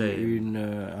personal shame. une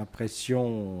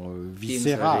impression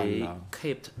viscérale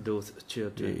Kept those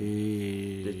children, the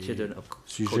et children of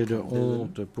sujet de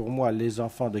honte. Pour moi, les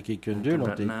enfants de Kikundul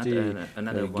ont été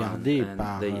gardés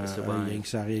par Ieng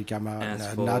Sary et le camarade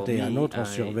Nat et un autre ont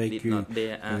survécu.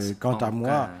 Quant à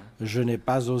moi, je n'ai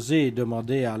pas osé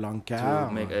demander à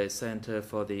Lankar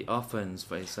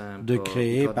de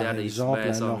créer, par exemple,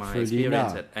 un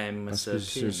orphelinat, parce que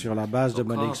c'est sur la base de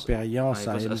mon expérience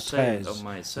à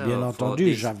M13. Bien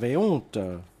entendu, j'avais honte.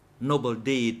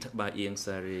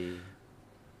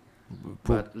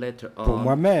 Pour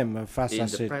moi-même, face à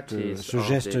ce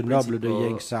geste noble de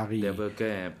Ieng Sary.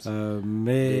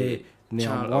 Mais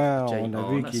néanmoins, on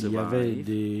a vu qu'il y avait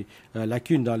des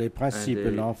lacunes dans les principes.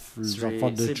 Les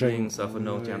enfants de Cheng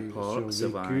ont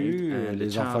survécu,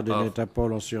 les enfants de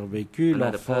Netapol ont survécu,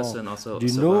 l'enfant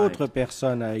d'une autre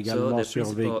personne a également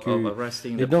survécu.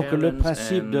 Et donc le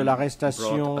principe de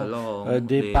l'arrestation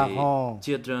des parents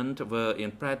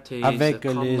avec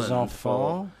les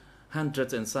enfants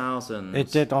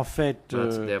était en fait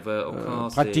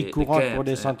pratique courante pour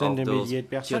des centaines de milliers de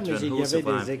personnes, mais il y avait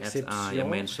des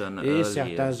exceptions et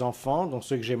certains enfants, dont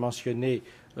ceux que j'ai mentionnés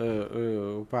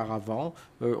auparavant,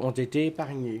 ont été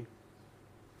épargnés.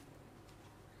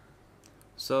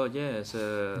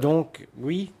 Donc,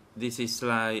 oui, il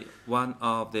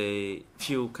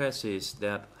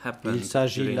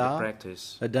s'agit là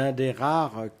d'un des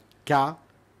rares cas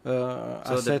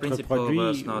à s'être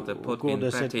produit au cours de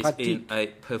cette pratique.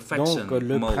 Donc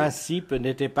le principe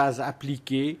n'était pas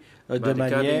appliqué de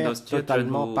manière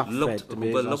totalement parfaite.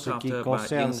 Mais en ce qui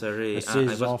concerne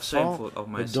ces enfants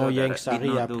dont Ieng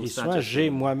Sary a pris soin, j'ai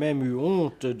moi-même eu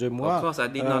honte de moi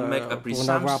pour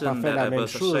n'avoir pas fait la même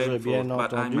chose, bien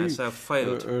entendu.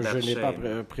 Je n'ai pas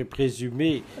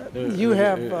présumé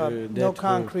d'être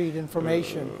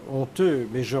honteux,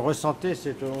 mais je ressentais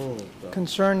cette honte.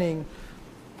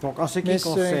 Donc, en ce qui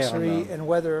concerne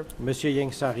M.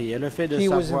 Ieng Sary et le fait de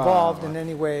savoir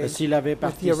s'il avait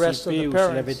participé ou s'il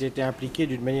avait été impliqué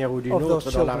d'une manière ou d'une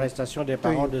autre dans l'arrestation des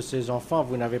parents de ses enfants,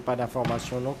 vous n'avez pas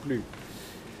d'informations non plus.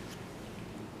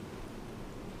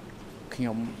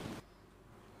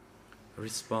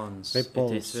 Réponse.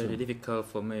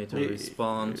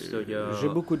 J'ai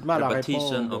beaucoup de mal à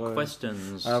répondre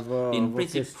à vos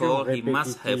questions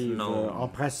répétitives. En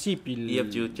principe, il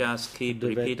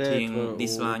devait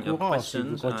être au courant. Si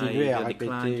vous continuez à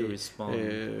répéter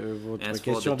votre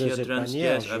question de cette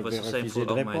manière, je vais refuser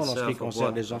de répondre. En ce qui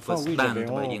concerne les enfants, oui, j'avais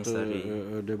honte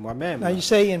de moi-même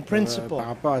par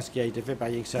rapport à ce qui a été fait par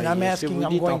Ieng Sary. Est-ce que vous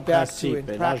dites en principe,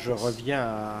 et là je reviens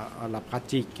à la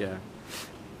pratique,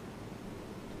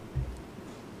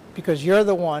 because you're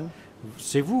the one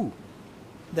c'est vous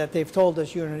that they've told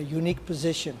us you're in a unique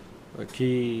position.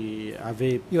 Qui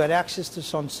avez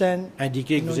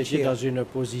indiqué que vous étiez dans une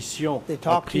position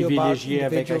privilégiée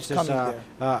avec accès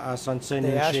à Son Sen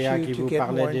Nunchea, qui vous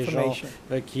parlait des gens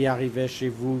qui arrivaient chez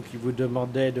vous, qui vous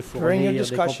demandaient de fournir des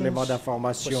compléments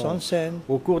d'information.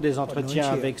 Au cours des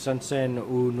entretiens avec Son Sen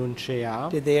ou Nunchea,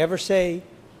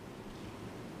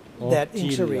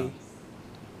 ont-ils,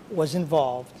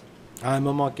 à un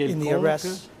moment quelconque,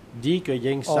 dit que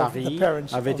Ieng Sary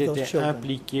avait été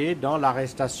impliqué dans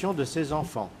l'arrestation de ses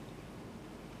enfants?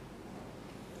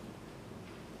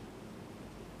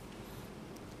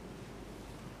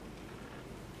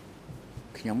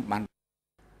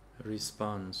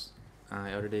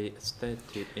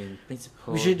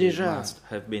 J'ai déjà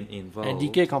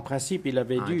indiqué qu'en principe, il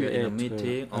avait dû être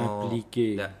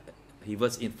impliqué,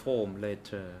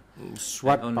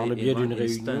 soit par le biais d'une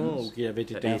réunion ou qu'il avait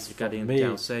été informé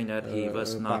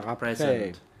par après,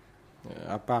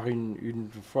 à part une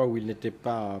fois où il n'était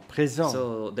pas présent.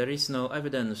 Donc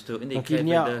il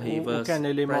n'y a aucun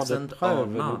élément de preuve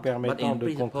nous permettant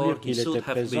de conclure qu'il était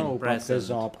présent ou pas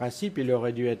présent. En principe, il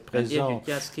aurait dû être présent.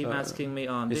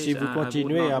 Et si vous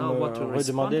continuez à me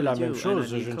redemander la même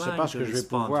chose, je ne sais pas ce que je vais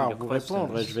pouvoir vous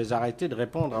répondre et je vais arrêter de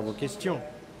répondre à vos questions.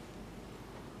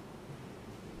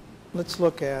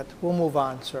 We'll move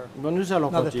on, sir. Bon, nous allons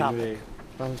continuer.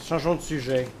 Changeons de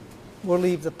sujet. We'll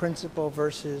leave the principle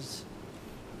versus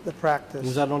the practice.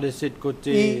 Nous allons laisser de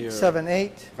côté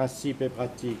principe et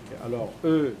pratique. Alors,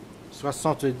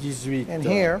 E78. And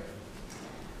here,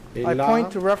 I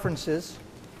point to references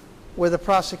where the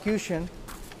prosecution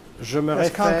je me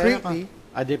réfère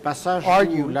à des passages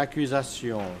où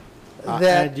l'accusation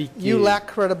a indiqué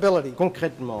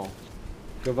concrètement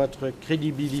que votre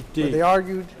crédibilité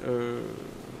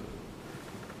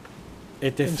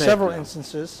était faible,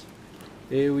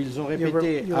 et où ils ont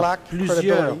répété à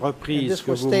plusieurs reprises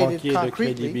que vous manquiez de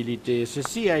crédibilité.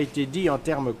 Ceci a été dit en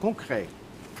termes concrets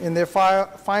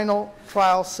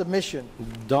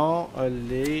dans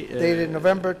les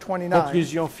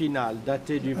conclusions finales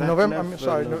datées du 11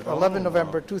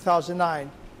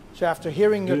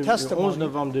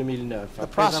 novembre 2009,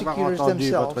 après avoir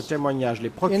entendu votre témoignage, les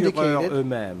procureurs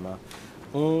eux-mêmes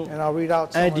ont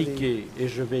indiqué, et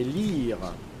je vais lire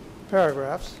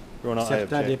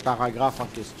certains des paragraphes en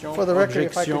question,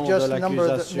 objection de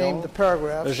l'accusation.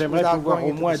 J'aimerais pouvoir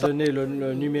au moins donner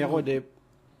le numéro des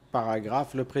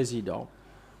paragraphes, le président.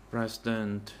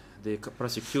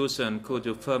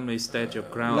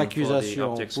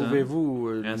 L'accusation, pouvez-vous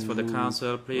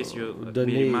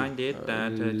donner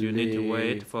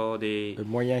les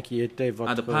moyens qui étaient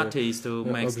votre objection?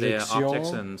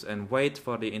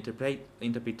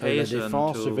 La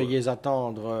défense, veuillez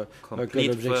attendre que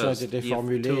l'objection ait été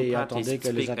formulée et attendez que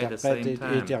les interprètes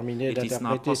aient terminé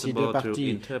d'interpréter. Si deux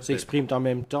parties s'expriment en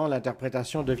même temps,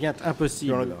 l'interprétation devient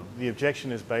impossible.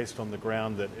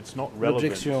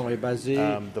 L'objection est basée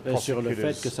sur le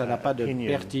fait que ça n'a pas de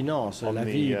pertinence.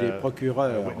 L'avis des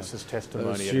procureurs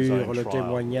sur le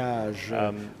témoignage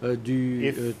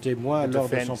du témoin lors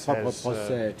de son propre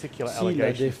procès. Si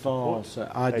la défense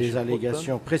a des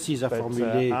allégations précises à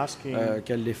formuler,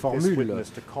 qu'elle les formule,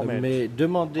 mais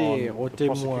demander au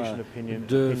témoin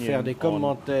de faire des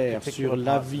commentaires sur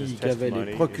l'avis qu'avaient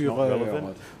les procureurs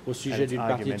au sujet d'une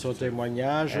partie de son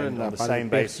témoignage n'a pas de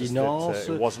pertinence,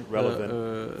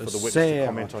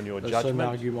 sert son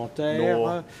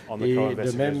argumentaire, et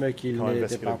de même qu'il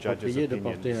n'était pas approprié de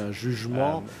porter un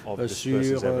jugement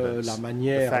sur la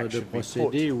manière de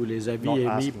procéder ou les avis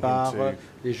émis par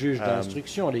les juges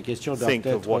d'instruction. Les questions doivent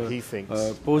être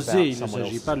posées. Il ne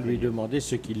s'agit pas de lui demander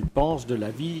ce qu'il pense de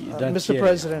l'avis d'un tiers.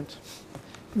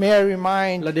 May I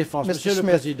remind la défense. Mr. Monsieur le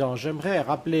Président, j'aimerais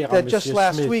rappeler à M.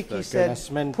 Smith que la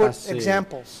semaine passée,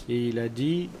 il a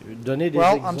dit donner des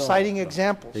exemples.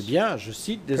 Eh bien, je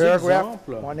cite des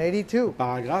exemples. 182,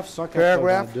 Paragraphe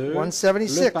 182,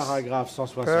 le paragraphe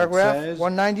 176,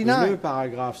 le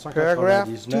paragraphe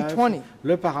 199,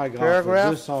 le paragraphe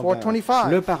 220,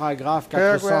 le paragraphe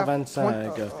 425,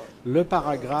 le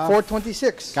paragraphe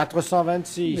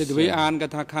 426.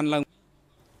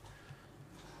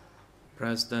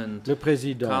 Le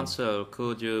Président,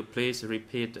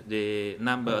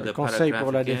 le Conseil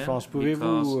pour la défense,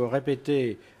 pouvez-vous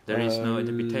répéter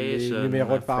les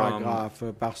numéros de paragraphes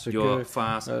parce que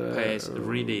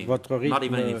votre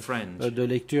rythme de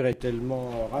lecture est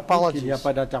tellement rapide qu'il n'y a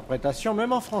pas d'interprétation,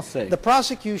 même en français.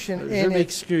 Je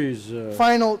m'excuse.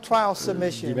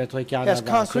 Dit Maître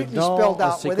Carnavac,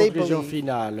 dans ses conclusions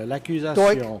finales,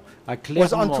 l'accusation a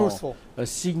clairement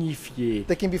signifié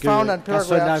qu'à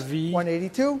son avis,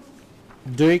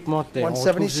 Doik mentait. On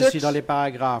retrouve ceci dans les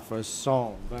paragraphes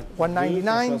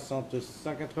 122,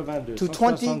 182,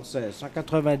 176,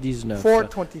 199,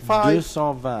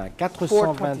 220,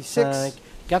 425,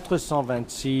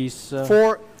 426,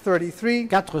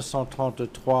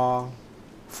 433,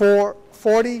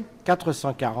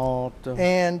 440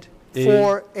 et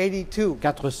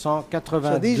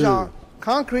 482.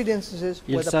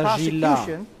 Il s'agit là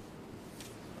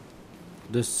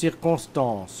de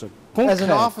circonstances concrètes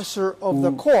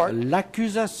où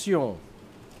l'accusation,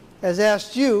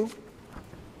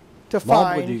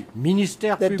 membre du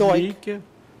ministère public,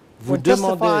 vous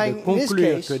demandait de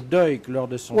conclure que Doik, lors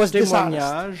de son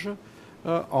témoignage,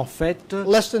 en fait,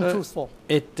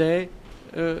 était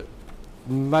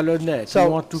malhonnête,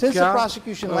 ou en tout cas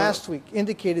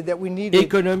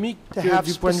économique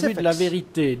du point de vue de la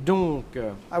vérité. Donc,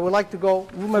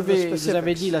 vous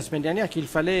avez dit la semaine dernière qu'il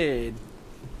fallait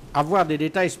avoir des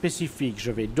détails spécifiques.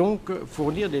 Je vais donc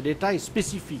fournir des détails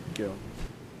spécifiques.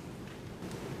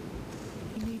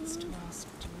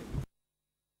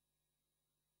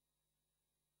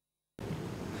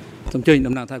 Le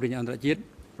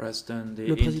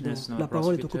Président, la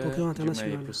parole est au co-procureur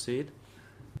international.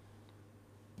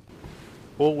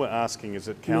 All we're asking is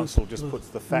that counsel just puts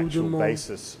the factual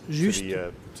basis to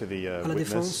the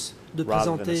witness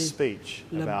rather than a speech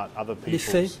about other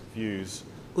people's views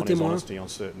au témoin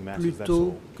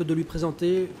plutôt que de lui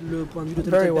présenter le point de vue de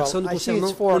telle personne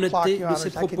concernant l'honnêteté de ses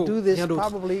propos, rien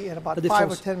d'autre. La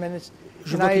défense,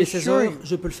 je vois qu'il est 16 heures,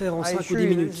 je peux le faire en 5 ou 10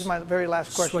 minutes.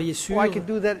 Soyez sûr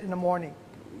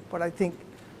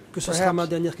que ce sera ma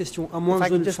dernière question, à moins que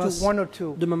je ne le fasse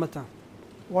demain matin.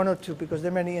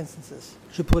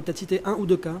 Je pourrais peut-être citer un ou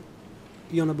deux cas,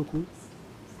 il y en a beaucoup.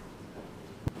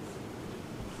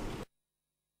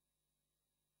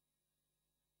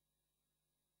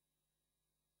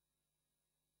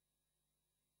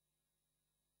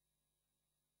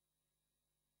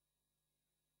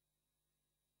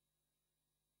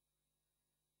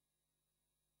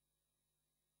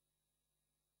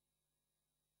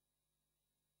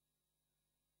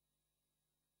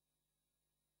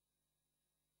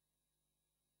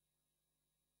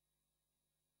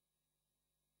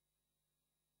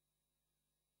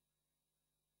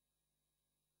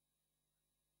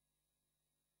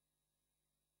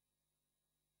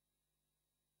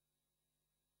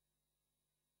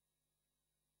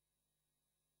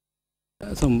 Le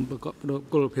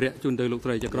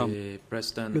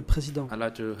Président,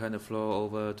 la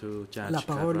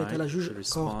parole est à la juge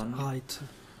Courtright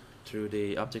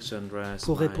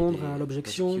pour répondre à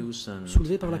l'objection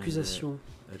soulevée par l'accusation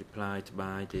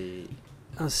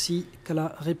ainsi qu'à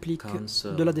la réplique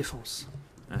de la défense.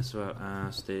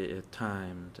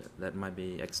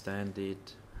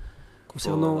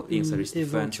 Concernant une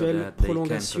éventuelle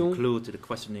prolongation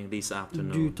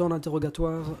du temps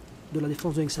d'interrogatoire de la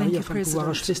défense de Ngsari afin de pouvoir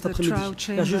achever cet après-midi.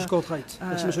 La juge Courtright.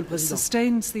 Merci, Monsieur le Président.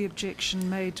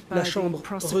 La Chambre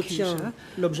retient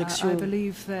l'objection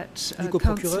du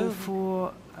coprocureur.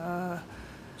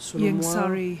 Selon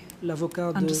moi,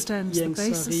 l'avocat de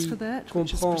Ngsari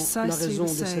comprend la raison de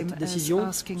cette décision.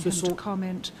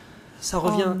 Ça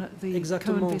revient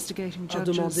exactement à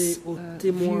demander aux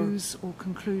témoins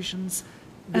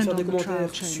de faire des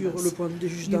commentaires sur le point de vue des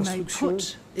juges d'instruction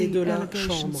et de la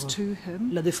Chambre.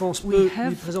 La défense peut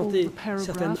lui présenter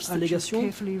certaines allégations.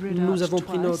 Nous avons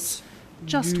pris note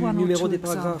du numéro des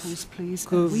paragraphes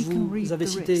que vous avez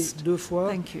cité 2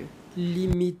 fois.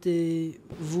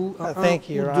 Limitez-vous à 1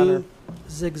 ou 2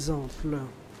 exemples.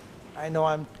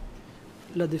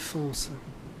 La défense.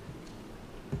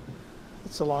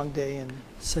 Ça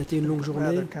a été une longue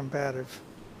journée,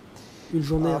 une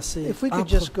journée assez âpre.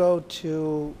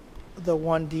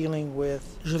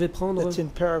 Je vais prendre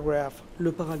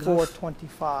le paragraphe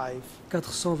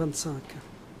 425.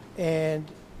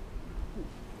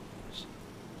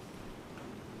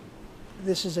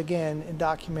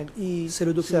 C'est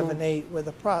le document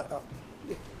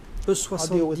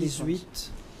E78.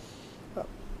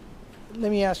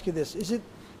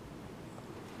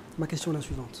 Ma question est la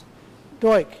suivante.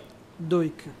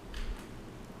 Doik,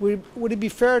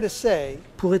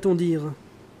 pourrait-on dire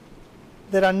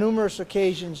qu'à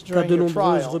de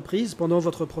nombreuses reprises pendant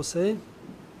votre procès,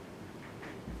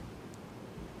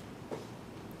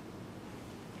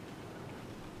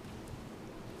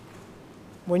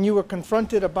 quand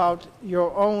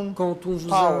on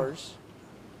vous a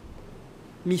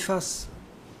mis face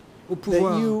au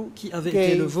pouvoir qui avait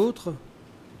été le vôtre,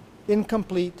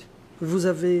 vous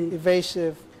avez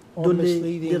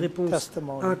donné des réponses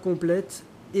incomplètes,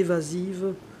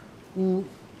 évasives ou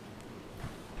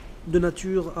de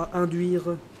nature à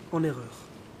induire en erreur?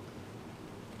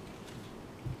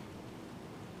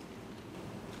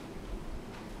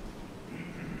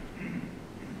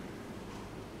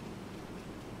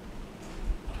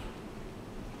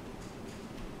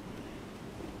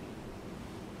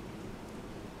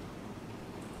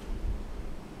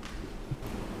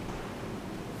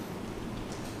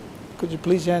 Could you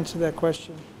please answer that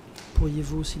question?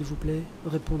 Pourriez-vous, s'il vous plaît,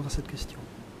 répondre à cette question?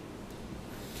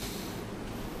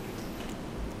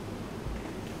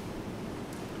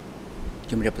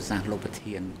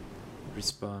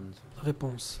 Respond.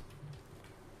 Réponse.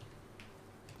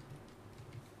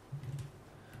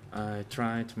 I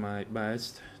tried my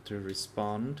best to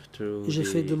respond to J'ai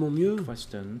fait de mon mieux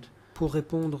question, pour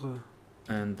répondre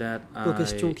and that aux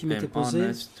questions qui m'étaient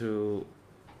posées.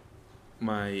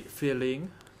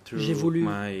 J'ai voulu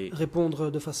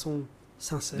répondre de façon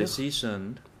sincère.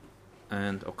 Decision,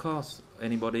 and of course,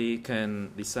 anybody can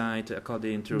decide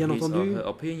according to Bien his entendu, or her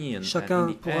opinion.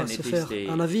 chacun pourra se faire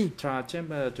un avis.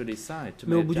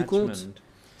 Mais au bout du compte,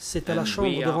 c'est à la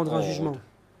Chambre de rendre un jugement.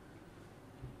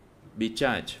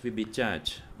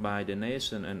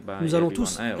 Nous allons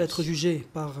tous être jugés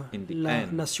par la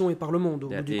nation et par le monde au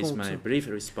bout du compte.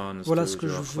 Voilà ce que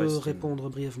je veux répondre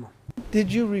brièvement.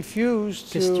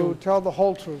 Question.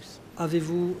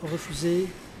 Avez-vous refusé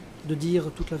de dire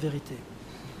toute la vérité?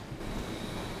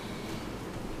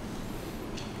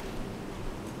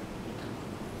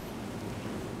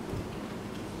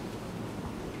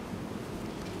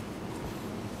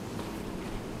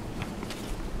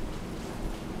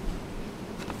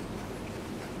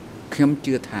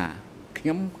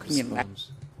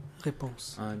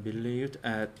 Réponse.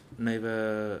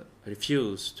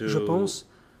 Je pense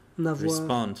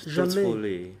n'avoir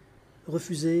jamais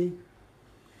refusé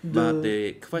de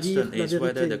dire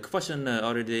la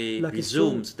vérité. La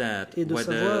question est de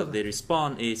savoir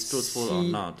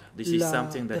si la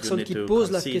personne qui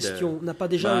pose la question n'a pas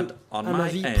déjà un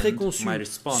avis préconçu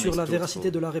sur la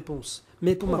véracité de la réponse.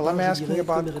 Mais pour ma part, je dirais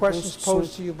que mes réponses sont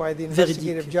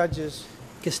véridiques.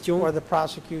 Question.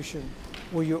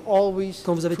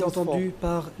 Quand vous avez été entendu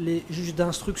par les juges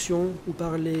d'instruction ou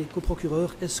par les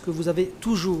coprocureurs, est-ce que vous avez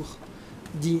toujours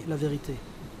dit la vérité?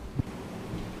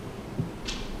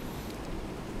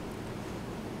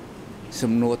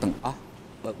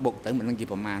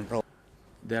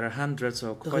 There are hundreds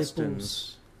of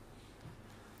questions.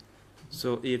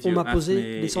 So if On you m'a ask posé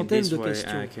me des centaines de in this way,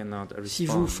 questions. I cannot Si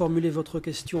vous respond. formulez votre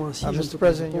question ainsi, je ne Mr. peux pas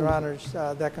President, Your répondre.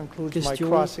 Honors, that concludes my Question.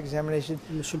 cross-examination.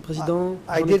 Monsieur le Président,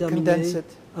 I j'en ai did terminé condense it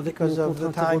avec mon because of the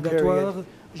time contre-interrogatoire. period.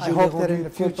 Je I l'ai hope that in rendu the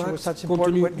future, with compact such compte important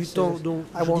tenu du witnesses, temps dont I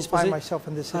je won't disposais find myself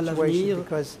in this à situation l'avenir.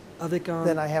 because Avec un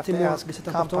then I have to témoin ask de cette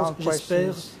importance, compound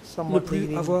j'espère questions, ne somewhat plus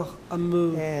leading, avoir à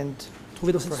me and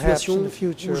trouver dans cette perhaps situation in the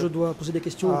future, où je dois poser des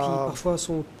questions qui parfois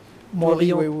sont more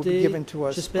leeway will be orientées. given to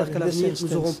us. J'espère But qu'à in this l'avenir,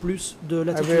 nous aurons instance, plus de I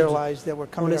latitude. realize that we're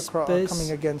En l'espèce,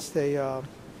 coming against a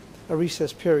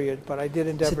recess period, but I did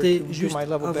endeavor C'était to do juste my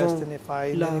level avant best, and if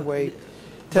I in la any way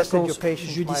tested your vacances patience,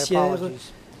 my judiciaires.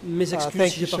 apologies. Mes excuses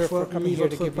Thank si you, j'ai sir, parfois for coming mis here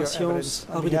to votre give your patience evidence.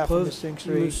 à On rude behalf of épreuve. Mr.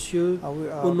 Ingsari, Monsieur,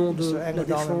 au nom de Mr. la Engadon and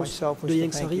défense myself, de wish to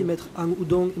Ieng thank Sari, you. Maître Ang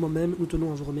Udong et moi-même, nous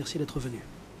tenons à vous remercier d'être venu.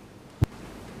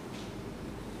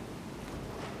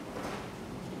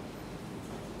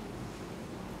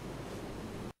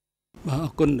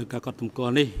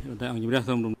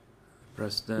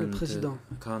 President, Président,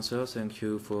 Council, thank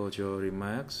you for your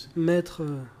remarks. Maître,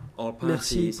 All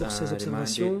merci parties pour ces are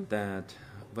observations. reminded that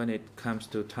when it comes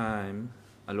to time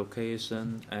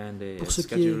allocation and the Pour ce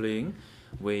qui est scheduling,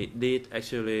 we did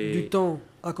actually du temps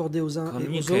accordé aux uns et aux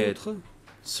communicate autres,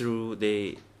 through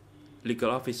the legal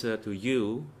officer to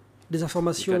you des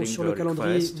informations regarding sur your le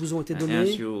calendrier request, vous ont été and données.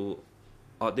 as you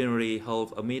ordinarily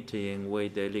hold a meeting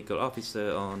with the legal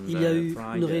officer on Il y a eu une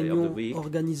Friday of the réunion week,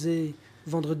 organisée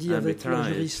vendredi and we avec la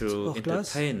tried juriste to hors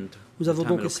classe. entertain Nous avons the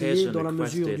donc time essayé, allocation dans la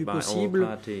mesure requested du by all possible,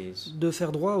 parties. de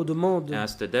faire droit aux demandes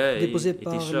As today, déposées it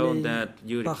par is shown les that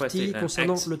you parties requested an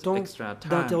concernant le temps extra time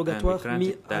d'interrogatoire and we mis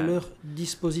granted à that, leur so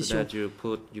disposition. that you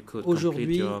could complete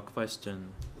Aujourd'hui, your question.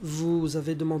 Vous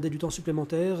avez demandé du temps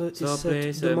supplémentaire et So cette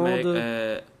please demande make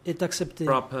a est acceptée.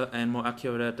 proper and more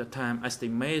accurate time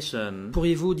estimation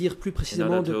Pourriez-vous dire plus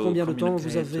précisément order de to combien de temps vous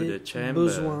communicate to avez the chamber.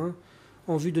 besoin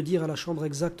en vue de dire à la Chambre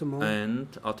exactement and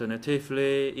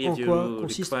alternatively en if quoi you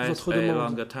consiste request votre a demande.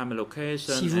 longer time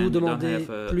allocation Si vous and you don't demandez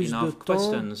have plus de enough temps,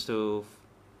 questions to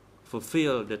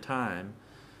fulfill the time,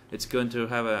 it's going to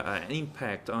have an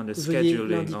impact on the veuillez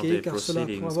scheduling of l'indiquer the car cela pourra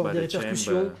proceedings avoir by des the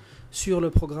répercussions chamber. sur le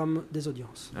programme des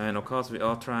audiences. And of course, we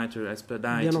are trying to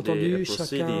expedite Bien entendu, the chacun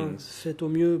proceedings. fait au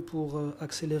mieux pour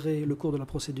accélérer le cours de la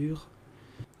procédure.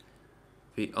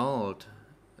 We all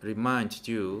remind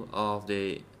you of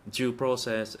the due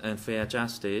process and fair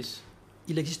justice,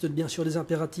 Il existe bien sûr des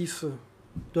impératifs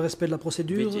de respect de la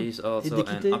procédure which is et also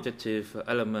d'équité. an objective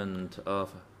element of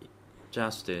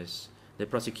justice. The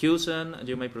prosecution,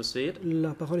 you may proceed.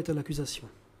 La parole est à l'accusation.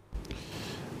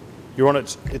 Your Honour,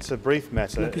 it's a brief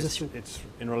matter. L'accusation. It's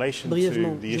in relation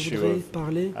Brièvement, to the je issue voudrais of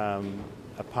parler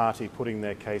a party putting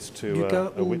their case du to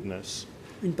cas a où witness.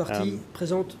 une partie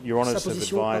présente Your Honours sa have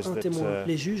position à advised un that, témoin.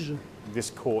 Les juges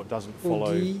This court doesn't ont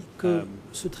follow dit que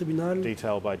ce tribunal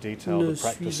detail by detail ne the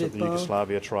practice suivait of the pas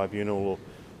Yugoslavia Tribunal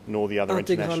nor the other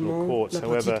international intégralement courts. la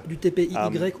However, pratique du TPIY ou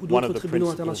one d'autres of the tribunaux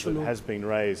principles that internationaux. has been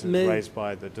raised, and Mais raised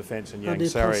by the defence in un des Yang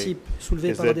Sari, principes soulevés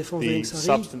is par la that défense de the Yang Sari,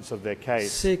 substance of their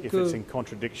case, c'est if que it's in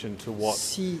contradiction to what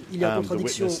s'il y a the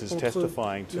contradiction witness is entre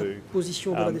testifying la to,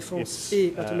 position de la défense it's,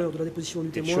 et la teneur de la déposition du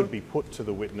it témoin, should be put to the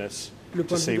witness le to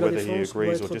point de see vue de la whether he défense doit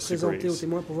agrees or être présenté au disagrees.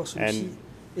 témoin pour voir celui-ci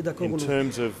est d'accord In ou non.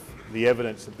 terms of the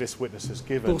evidence that this witness has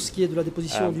given, Pour ce qui est de la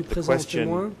déposition du the présent question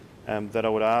témoin, that I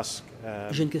would ask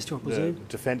j'ai une question à the poser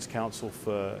defence counsel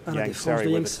for à la Yang défense Sari, de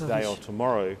Yang whether today Sari. or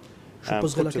tomorrow, Je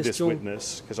poserai put la to this question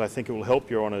witness, because I think it will help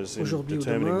Your Honours in aujourd'hui ou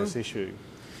determining demain. this issue,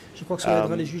 Je crois que cela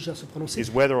aidera les juges à se prononcer. is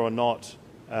whether or not,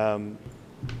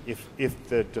 if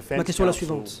the Ma defence question est la counsel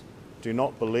suivante. do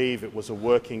not believe it was a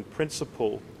working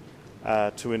principle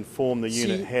to inform the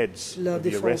unit Si heads la of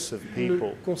the arrests défense of ne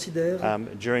people considère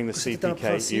during the que c'est un CPK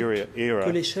principe era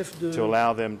que les chefs de to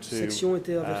allow them to section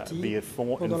étaient avertis be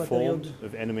pendant la informed période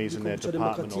of enemies du in their contrôle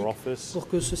department or démocratique office, pour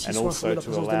que ceux-ci and soient also informés de la to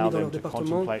présence allow d'ennemis dans them leur to département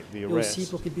contemplate the et aussi arrest.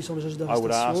 pour qu'ils puissent envisager I would ask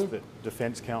d'arrestation. that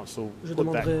defence counsel Je put that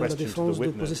demanderai à la question to the défense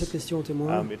de poser cette witness. question au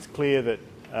témoin. It's clear that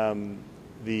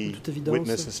the De toute évidence,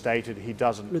 witness has stated he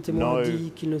doesn't Le témoin a know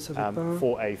dit qu'il ne savait pas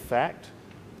for a fact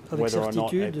avec whether or not a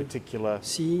certitude particular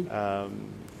si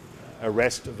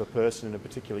arrest of a person in a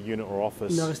particular unit or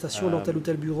office une arrestation dans tel ou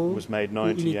tel bureau was made ou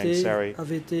known to Yang unité Sari,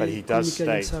 avait été but he does communiquée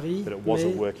à Yang state Sari, that it was a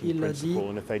mais working il a dit principle,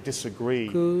 and if they disagree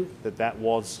que that that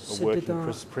was a c'était working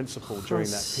un principle during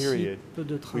that period, principe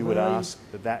de we would travail. ask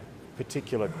that that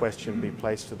particular question be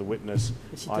placed to the witness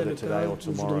Et si tel either le today cas, or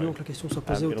nous tomorrow. voudrions que la question soit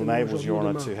posée au It témoin enables aujourd'hui Your ou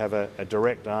Honour demain. to have a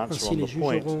direct answer Ainsi, on les the juges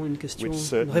point, auront une question, which une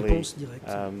certainly réponse directe.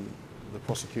 the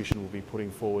prosecution will be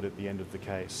putting forward at the end of the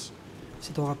case.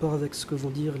 C'est en rapport avec ce que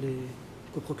vont dire les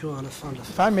coprocureurs à la fin de If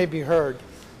l'affaire. I may be heard,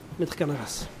 Maître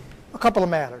Canaras, a couple of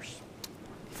matters.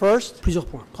 First, plusieurs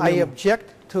points. I Premièrement, object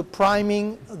to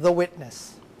priming the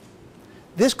witness.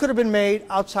 This could have been made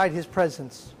outside his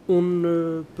presence. on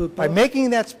ne peut pas By making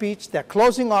that speech, that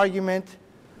closing argument,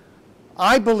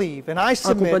 I believe and I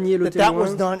Accompagner submit le that that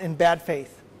was témoin. done in bad faith.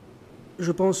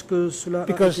 Je pense que cela a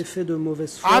Because été fait de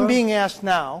mauvaise foi. I'm being asked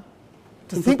now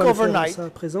to On ne peut think pas le faire en overnight, sa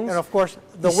présence. and of course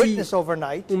the Ici, witness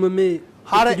overnight, On me met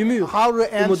au how pied du mur. to On me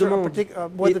answer a demande,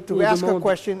 whether et to on ask a demande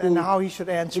question and au- how he should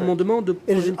answer On me it. demande de It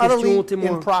poser is une question utterly au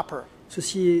témoin. improper.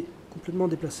 Ceci est complètement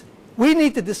déplacé. We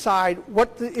need to decide what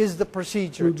is the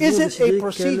procedure. Nous devons Is it décider a quelle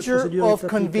procedure procédure of est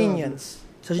applicable. convenience?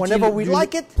 S'agit-il Whenever we d'une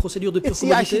like it, procédure de pure it's the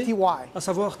conformité, ICTY. à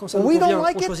savoir quand ça When nous we don't convient,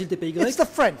 like on it, choisit le TPY, it's the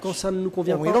French. quand ça ne nous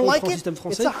convient When pas, we don't on like prend le it, système it's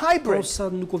français, a hybrid. quand ça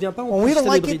ne nous convient pas, on When prend we le don't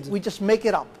système like it, hybride. we just make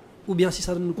it up. Ou bien si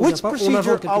ça ne nous convient Which pas, on procedure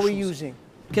invente are quelque we chose. using?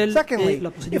 Quelle est Secondly,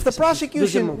 la procédure if the qui s'applique? prosecution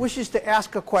Deuxièmement, wishes to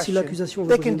ask a si question, l'accusation veut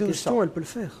they poser can une do question, so. elle peut le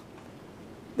faire.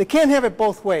 They can't have it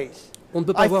both ways. On ne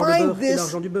peut pas avoir le beurre et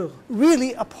l'argent du beurre.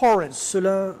 Really abhorrent.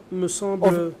 Cela me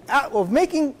semble of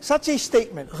making such a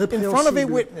statement in front of a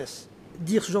witness.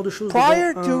 Dire ce genre de choses devant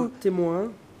un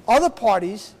témoin. Other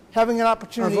parties having an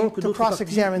opportunity to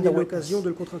cross-examine the witness. L'occasion de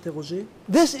le contre-interroger.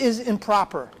 This is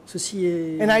improper. Ceci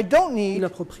est and I don't need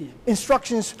inapproprié.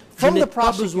 Instructions from the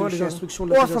prosecution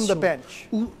or from the bench.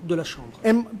 Ou de la chambre.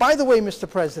 And by the way, Mr.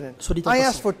 President, I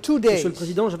asked for 2 days. Monsieur le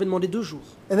Président, j'avais demandé 2 jours.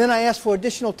 And then I asked for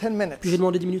additional 10 minutes. Puis j'ai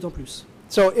demandé 10 minutes en plus.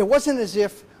 So it wasn't as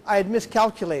if I had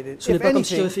miscalculated. Ce n'est pas comme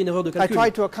si j'avais fait une erreur de calcul. I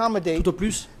tried to accommodate tout au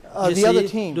plus, j'ai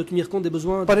essayé de tenir compte des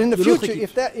besoins de l'autre équipe.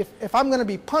 If I'm going to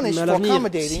be punished for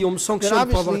accommodating, si on me sanctionne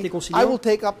pour avoir été conciliant, I will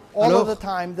take up all of the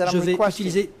time that I'm requesting. Je vais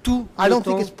utiliser tout le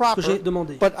temps que j'ai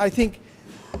demandé. But I think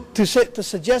to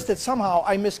suggest that somehow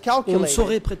I miscalculated on ne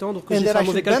saurait prétendre que j'ai fait un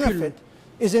mauvais calcul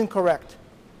is incorrect.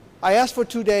 I asked for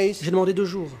 2 days. J'ai demandé 2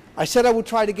 jours. I said I would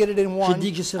try to get it in one. J'ai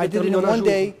dit que j'essaierais de terminer en 1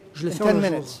 day. Je l'ai fait en 1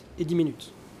 jour et 10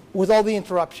 minutes. With all the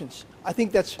interruptions. I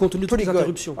think that's pretty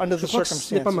good under the circumstances.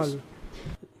 Ce n'est pas mal,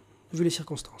 vu les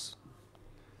circonstances.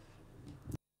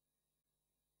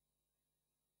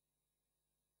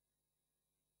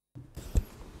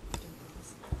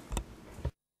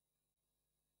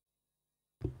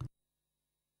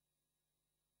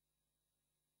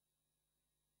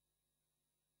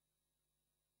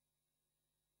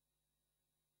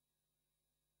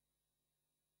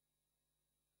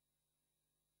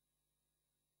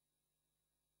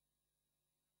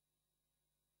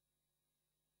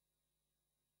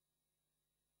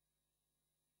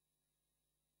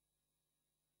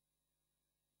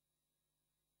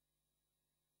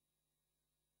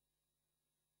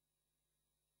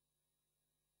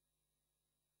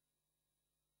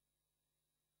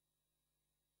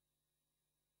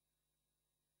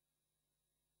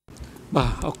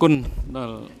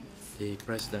 The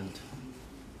President.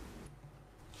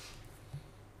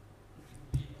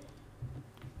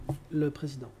 Le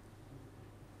Président.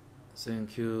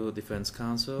 Thank you, Defense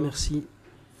Counsel. Merci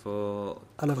for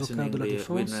à l'avocat de la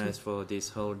défense. For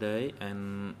this whole day,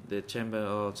 and the chamber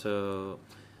also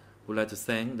would like to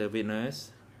thank the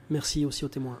witness. Merci aussi au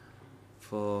témoin.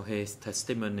 For his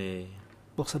testimony.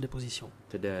 Pour sa déposition.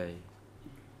 Today.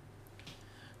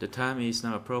 The time is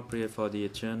now appropriate for the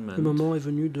adjournment. Le moment est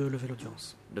venu de lever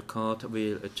l'audience. The court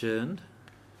will adjourn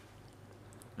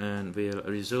and will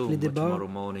resume tomorrow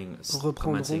morning,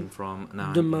 commencing from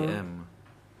 9 a.m.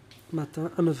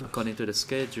 matin à 9h. According to the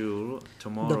schedule,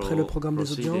 tomorrow, d'après le programme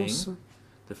des audiences,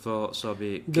 the floor shall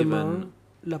be demain,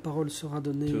 la parole sera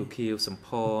donnée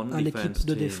à l'équipe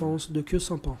de défense de Khieu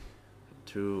Sampan,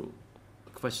 qui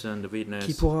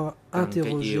pourra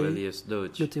interroger le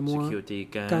témoin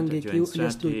Kang Ge-kyu,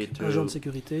 alias Deutsch, agent de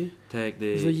sécurité.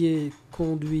 Veuillez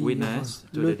conduire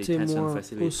le témoin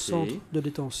au centre de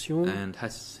détention et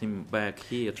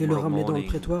le ramener dans le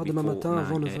prétoire demain matin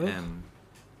avant 9h.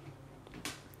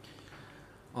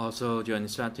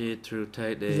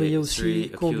 Veuillez aussi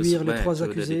conduire les 3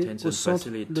 accusés au centre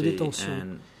de détention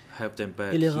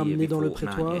et les ramener dans le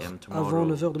prétoire avant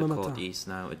 9h demain matin.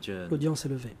 L'audience est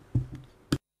levée.